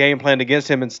y'all game planned against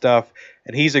him and stuff?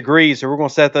 And he's agreed, so we're going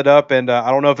to set that up. And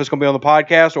I don't know if it's going to be on the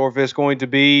podcast or if it's going to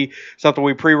be something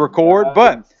we pre-record.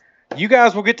 But you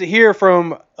guys will get to hear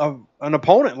from an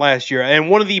opponent last year and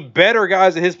one of the better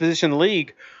guys at his position in the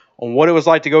league on what it was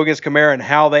like to go against Kamara and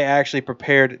how they actually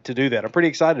prepared to do that. I'm pretty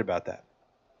excited about that.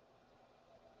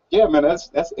 Yeah, man, that's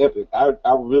epic. I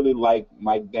really like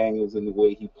Mike Daniels and the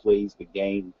way he plays the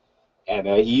game, and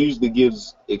he usually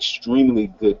gives extremely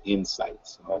good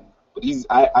insights. But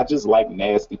I just like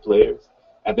nasty players.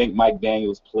 I think Mike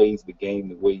Daniels plays the game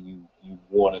the way you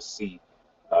want to see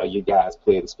your guys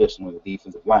play it, especially on the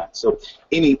defensive line. So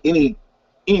any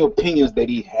opinions that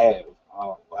he has,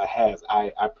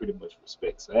 I pretty much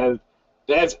respect. So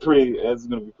that's going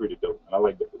to be pretty dope. I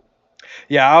like that.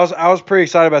 Yeah, I was pretty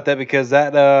excited about that because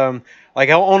that like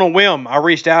on a whim I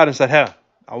reached out and said, "Hey,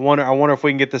 I wonder if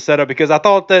we can get this set up," because I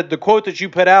thought that the quote that you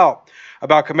put out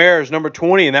about Kamara is number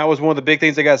 20, and that was one of the big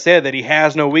things that got said, that he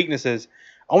has no weaknesses.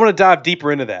 I want to dive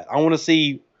deeper into that. I want to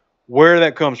see where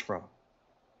that comes from.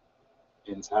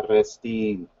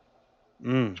 Interesting.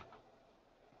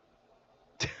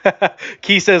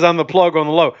 Key says I'm the plug on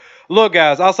the low. Look,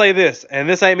 guys, I'll say this, and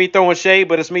this ain't me throwing shade,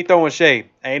 but it's me throwing shade.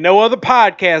 Ain't no other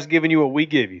podcast giving you what we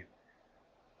give you.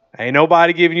 Ain't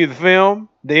nobody giving you the film,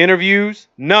 the interviews,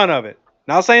 none of it.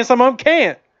 Not saying some of them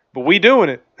can't, but we doing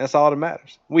it. That's all that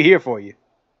matters. We here for you.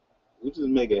 We just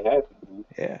make it happen, man.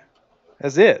 Yeah,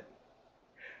 that's it.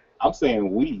 I'm saying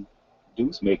we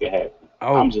do make it happen.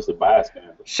 Oh. I'm just a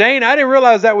bystander. Shane, I didn't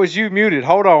realize that was you muted.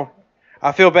 Hold on.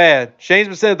 I feel bad. Shane's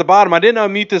been sitting at the bottom. I didn't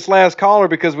unmute this last caller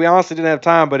because we honestly didn't have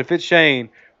time, but if it's Shane,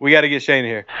 we got to get Shane in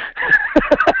here.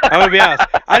 I'm going to be honest.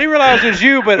 I didn't realize it was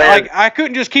you, but I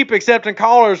couldn't just keep accepting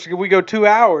callers because we go 2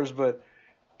 hours. But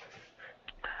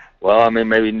Well, I mean,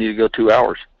 maybe you need to go 2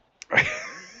 hours. Can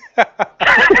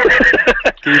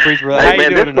you preach, brother? Hey, How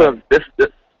you doing tonight?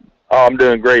 Oh, I'm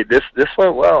doing great. This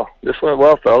went well. This went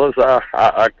well, fellas.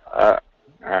 I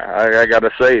got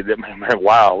to say that, man,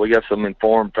 wow, we got some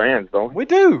informed fans, don't we? We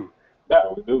do. Yeah,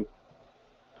 we do.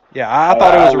 Yeah, I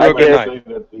thought it was a real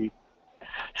good night.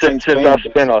 Since I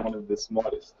spent one of the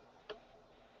smartest.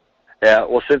 Yeah,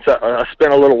 well, since I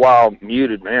spent a little while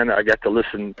muted, man, I got to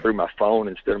listen through my phone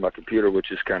instead of my computer,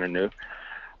 which is kind of new.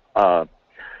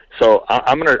 So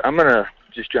I'm gonna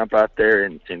just jump out there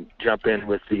and jump in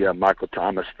with the Michael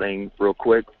Thomas thing real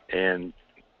quick. And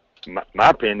my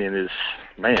opinion is,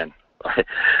 man,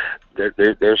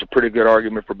 there's a pretty good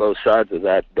argument for both sides of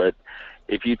that. But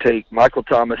if you take Michael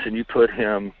Thomas and you put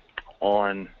him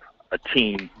on a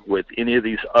team with any of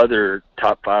these other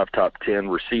top 5, top 10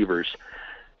 receivers,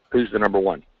 who's the number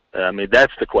one? I mean,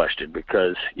 that's the question,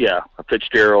 because, yeah,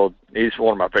 Fitzgerald, he's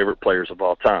one of my favorite players of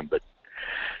all time. But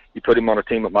you put him on a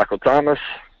team with Michael Thomas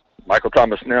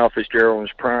now, Fitzgerald in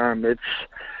his prime,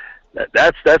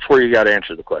 that's where you got to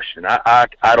answer the question. I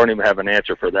don't even have an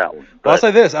answer for that one. But, I'll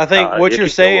say this. I think what you're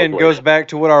saying goes back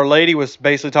to what Our Lady was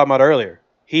basically talking about earlier.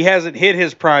 He hasn't hit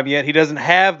his prime yet. He doesn't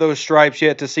have those stripes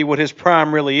yet to see what his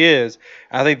prime really is.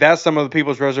 I think that's some of the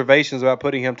people's reservations about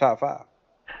putting him top 5.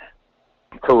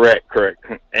 Correct.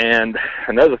 And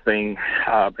another thing,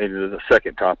 maybe the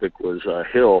second topic was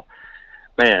Hill.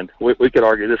 Man, we could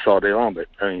argue this all day long, but,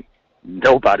 I mean,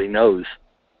 nobody knows.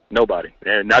 Nobody.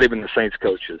 And not even the Saints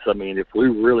coaches. I mean, if we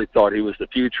really thought he was the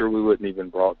future, we wouldn't even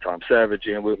brought Tom Savage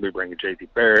in. We wouldn't be bringing J.D.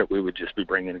 Barrett. We would just be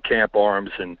bringing in Camp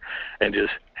Arms and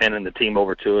just handing the team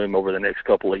over to him over the next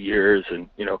couple of years. And,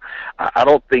 you know, I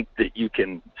don't think that you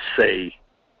can say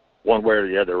one way or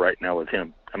the other right now with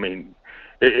him. I mean,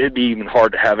 it'd be even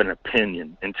hard to have an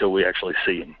opinion until we actually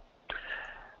see him.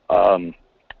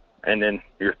 And then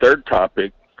your third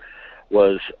topic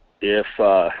was if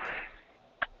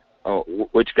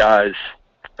which guys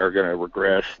are going to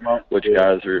regress, which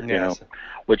guys are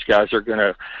which guys are going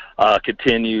to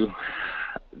continue.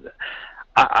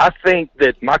 I think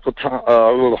that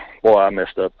I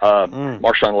messed up.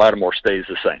 Marshawn Lattimore stays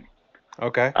the same.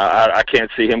 Okay. I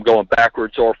can't see him going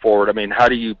backwards or forward. I mean, how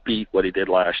do you beat what he did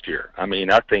last year? I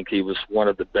mean, I think he was one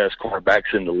of the best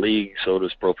cornerbacks in the league. So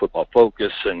does Pro Football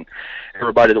Focus and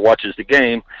everybody that watches the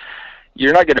game.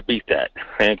 You're not going to beat that.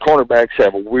 And cornerbacks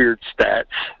have weird stats.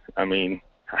 I mean,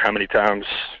 how many times,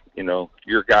 you know,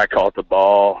 your guy caught the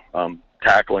ball,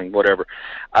 tackling, whatever.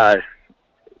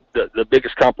 The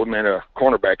biggest compliment a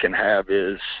cornerback can have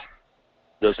is,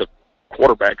 does the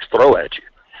quarterbacks throw at you?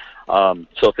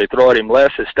 So if they throw at him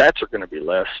less, his stats are going to be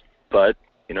less, but,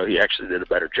 you know, he actually did a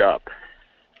better job.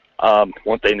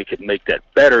 One thing that could make that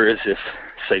better is if,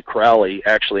 say, Crowley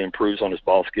actually improves on his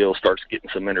ball skills, starts getting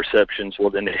some interceptions, well,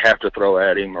 then they have to throw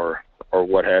at him or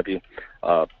what have you.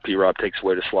 P-Rob takes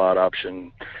away the slot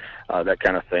option, that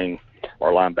kind of thing.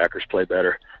 Our linebackers play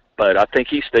better. But I think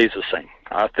he stays the same.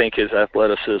 I think his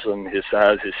athleticism, his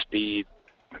size, his speed,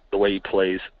 the way he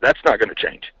plays, that's not going to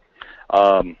change.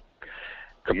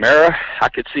 Kamara, I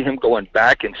could see him going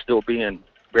back and still being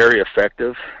very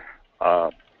effective.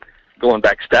 Going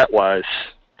back stat-wise,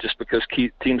 just because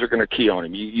teams are going to key on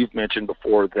him. You've mentioned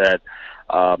before that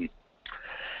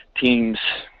teams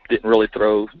didn't really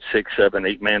throw 6, 7,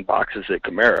 8-man boxes at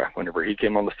Kamara. Whenever he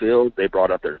came on the field, they brought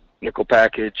out their nickel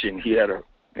package, and he had a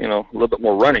little bit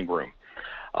more running room.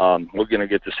 We're going to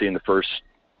get to see in the first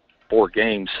 4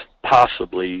 games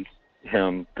possibly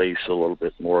him face a little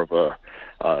bit more of a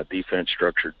defense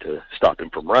structured to stop him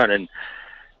from running.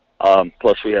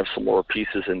 Plus, we have some more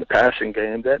pieces in the passing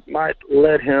game that might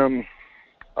let him,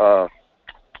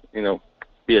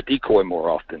 be a decoy more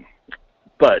often.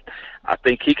 But I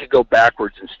think he could go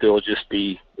backwards and still just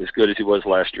be as good as he was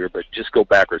last year, but just go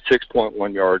backwards.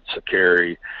 6.1 yards a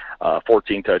carry,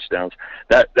 14 touchdowns.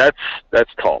 That's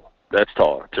tall. That's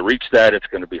tall. To reach that, it's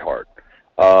going to be hard.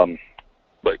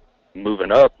 But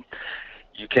moving up,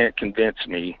 you can't convince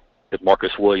me that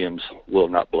Marcus Williams will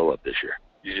not blow up this year.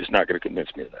 You're just not going to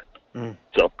convince me of that. Mm.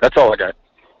 So that's all I got.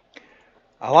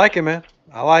 I like it, man.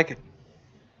 I like it.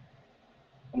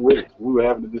 I'm with it. We were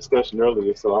having a discussion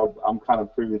earlier, so I'm kind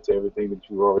of privy to everything that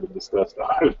you already discussed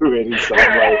already. So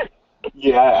I'm like,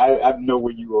 yeah, I know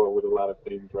where you are with a lot of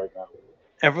things right now.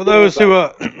 And for those who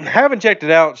haven't checked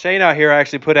it out, Shane out here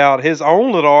actually put out his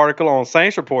own little article on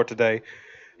Saints Report today.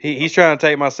 He's trying to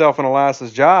take myself and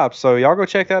Elias's job, so y'all go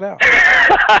check that out.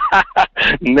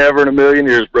 Never in a million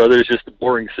years, brother. It's just a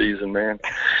boring season, man.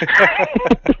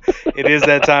 It is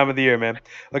that time of the year, man.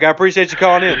 Look, I appreciate you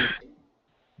calling in.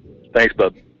 Thanks,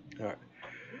 bud.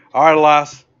 All right,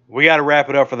 Elias, we got to wrap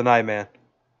it up for the night, man.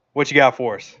 What you got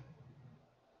for us?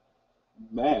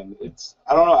 Man,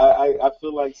 I don't know. I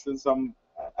feel like since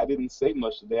I didn't say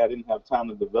much today, I didn't have time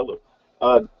to develop.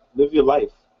 Live your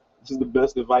life. This is the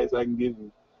best advice I can give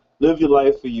you. Live your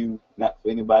life for you, not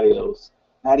for anybody else.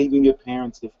 Not even your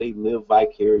parents if they live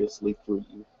vicariously through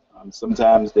you.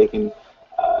 Sometimes they can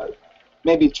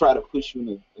maybe try to push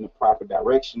you in a proper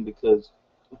direction because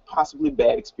of possibly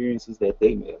bad experiences that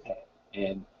they may have had.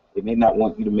 And they may not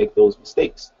want you to make those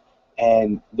mistakes.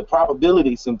 And the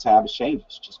probability sometimes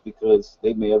changes just because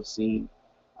they may have seen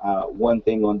one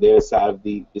thing on their side of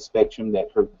the spectrum that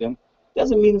hurt them.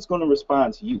 Doesn't mean it's going to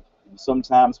respond to you. And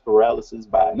sometimes paralysis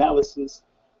by analysis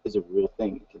is a real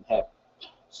thing that can happen.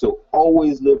 So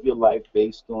always live your life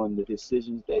based on the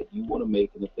decisions that you want to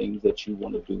make and the things that you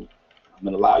want to do.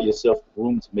 And allow yourself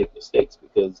room to make mistakes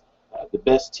because the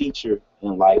best teacher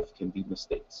in life can be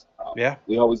mistakes.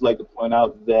 We always like to point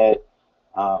out that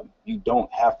you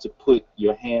don't have to put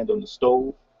your hand on the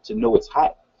stove to know it's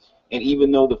hot. And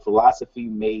even though the philosophy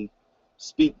may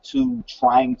speak to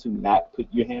trying to not put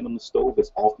your hand on the stove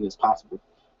as often as possible,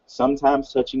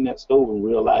 sometimes touching that stove and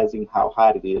realizing how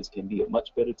hot it is can be a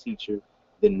much better teacher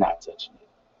than not touching it.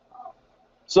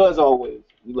 So as always,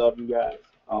 we love you guys.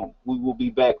 We will be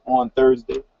back on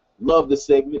Thursday. Love the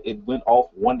segment. It went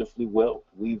off wonderfully well.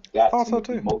 We've got some of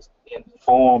the most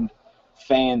informed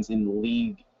fans in the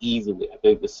league easily. I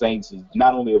think the Saints is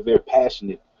not only a very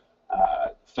passionate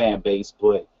fan base,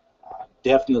 but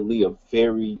definitely a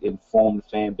very informed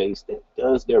fan base that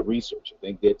does their research. I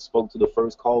think that spoke to the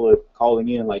first caller calling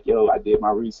in like, yo, I did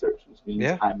my research, which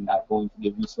means I'm not going to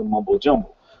give you some mumbo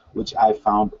jumbo, which I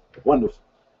found wonderful.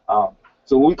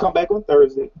 So when we come back on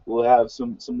Thursday, we'll have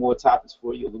some more topics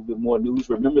for you, a little bit more news.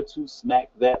 Remember to smack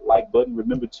that like button.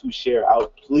 Remember to share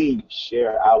out. Please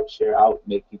share out,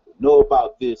 make people know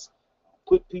about this.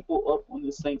 Put people up on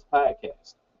the Saints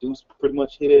podcast. Dude's pretty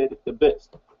much hit it at the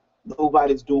best.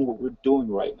 Nobody's doing what we're doing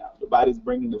right now. Nobody's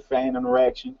bringing the fan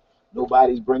interaction.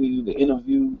 Nobody's bringing you the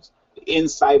interviews. The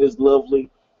insight is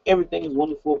lovely. Everything is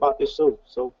wonderful about this show.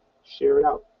 So share it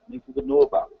out. Make people know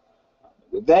about it.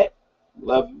 With that,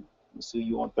 love you. We'll see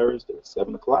you on Thursday at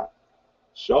 7 o'clock.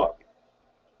 Sharp.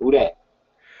 Who that?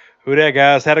 Who that,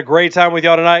 guys? Had a great time with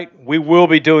y'all tonight. We will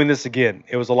be doing this again.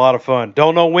 It was a lot of fun.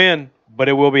 Don't know when, but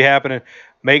it will be happening.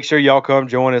 Make sure y'all come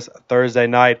join us Thursday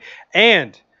night.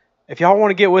 And if y'all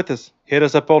want to get with us, hit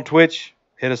us up on Twitch,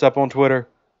 hit us up on Twitter,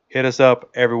 hit us up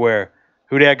everywhere.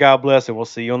 Who that? God bless, and we'll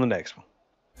see you on the next one.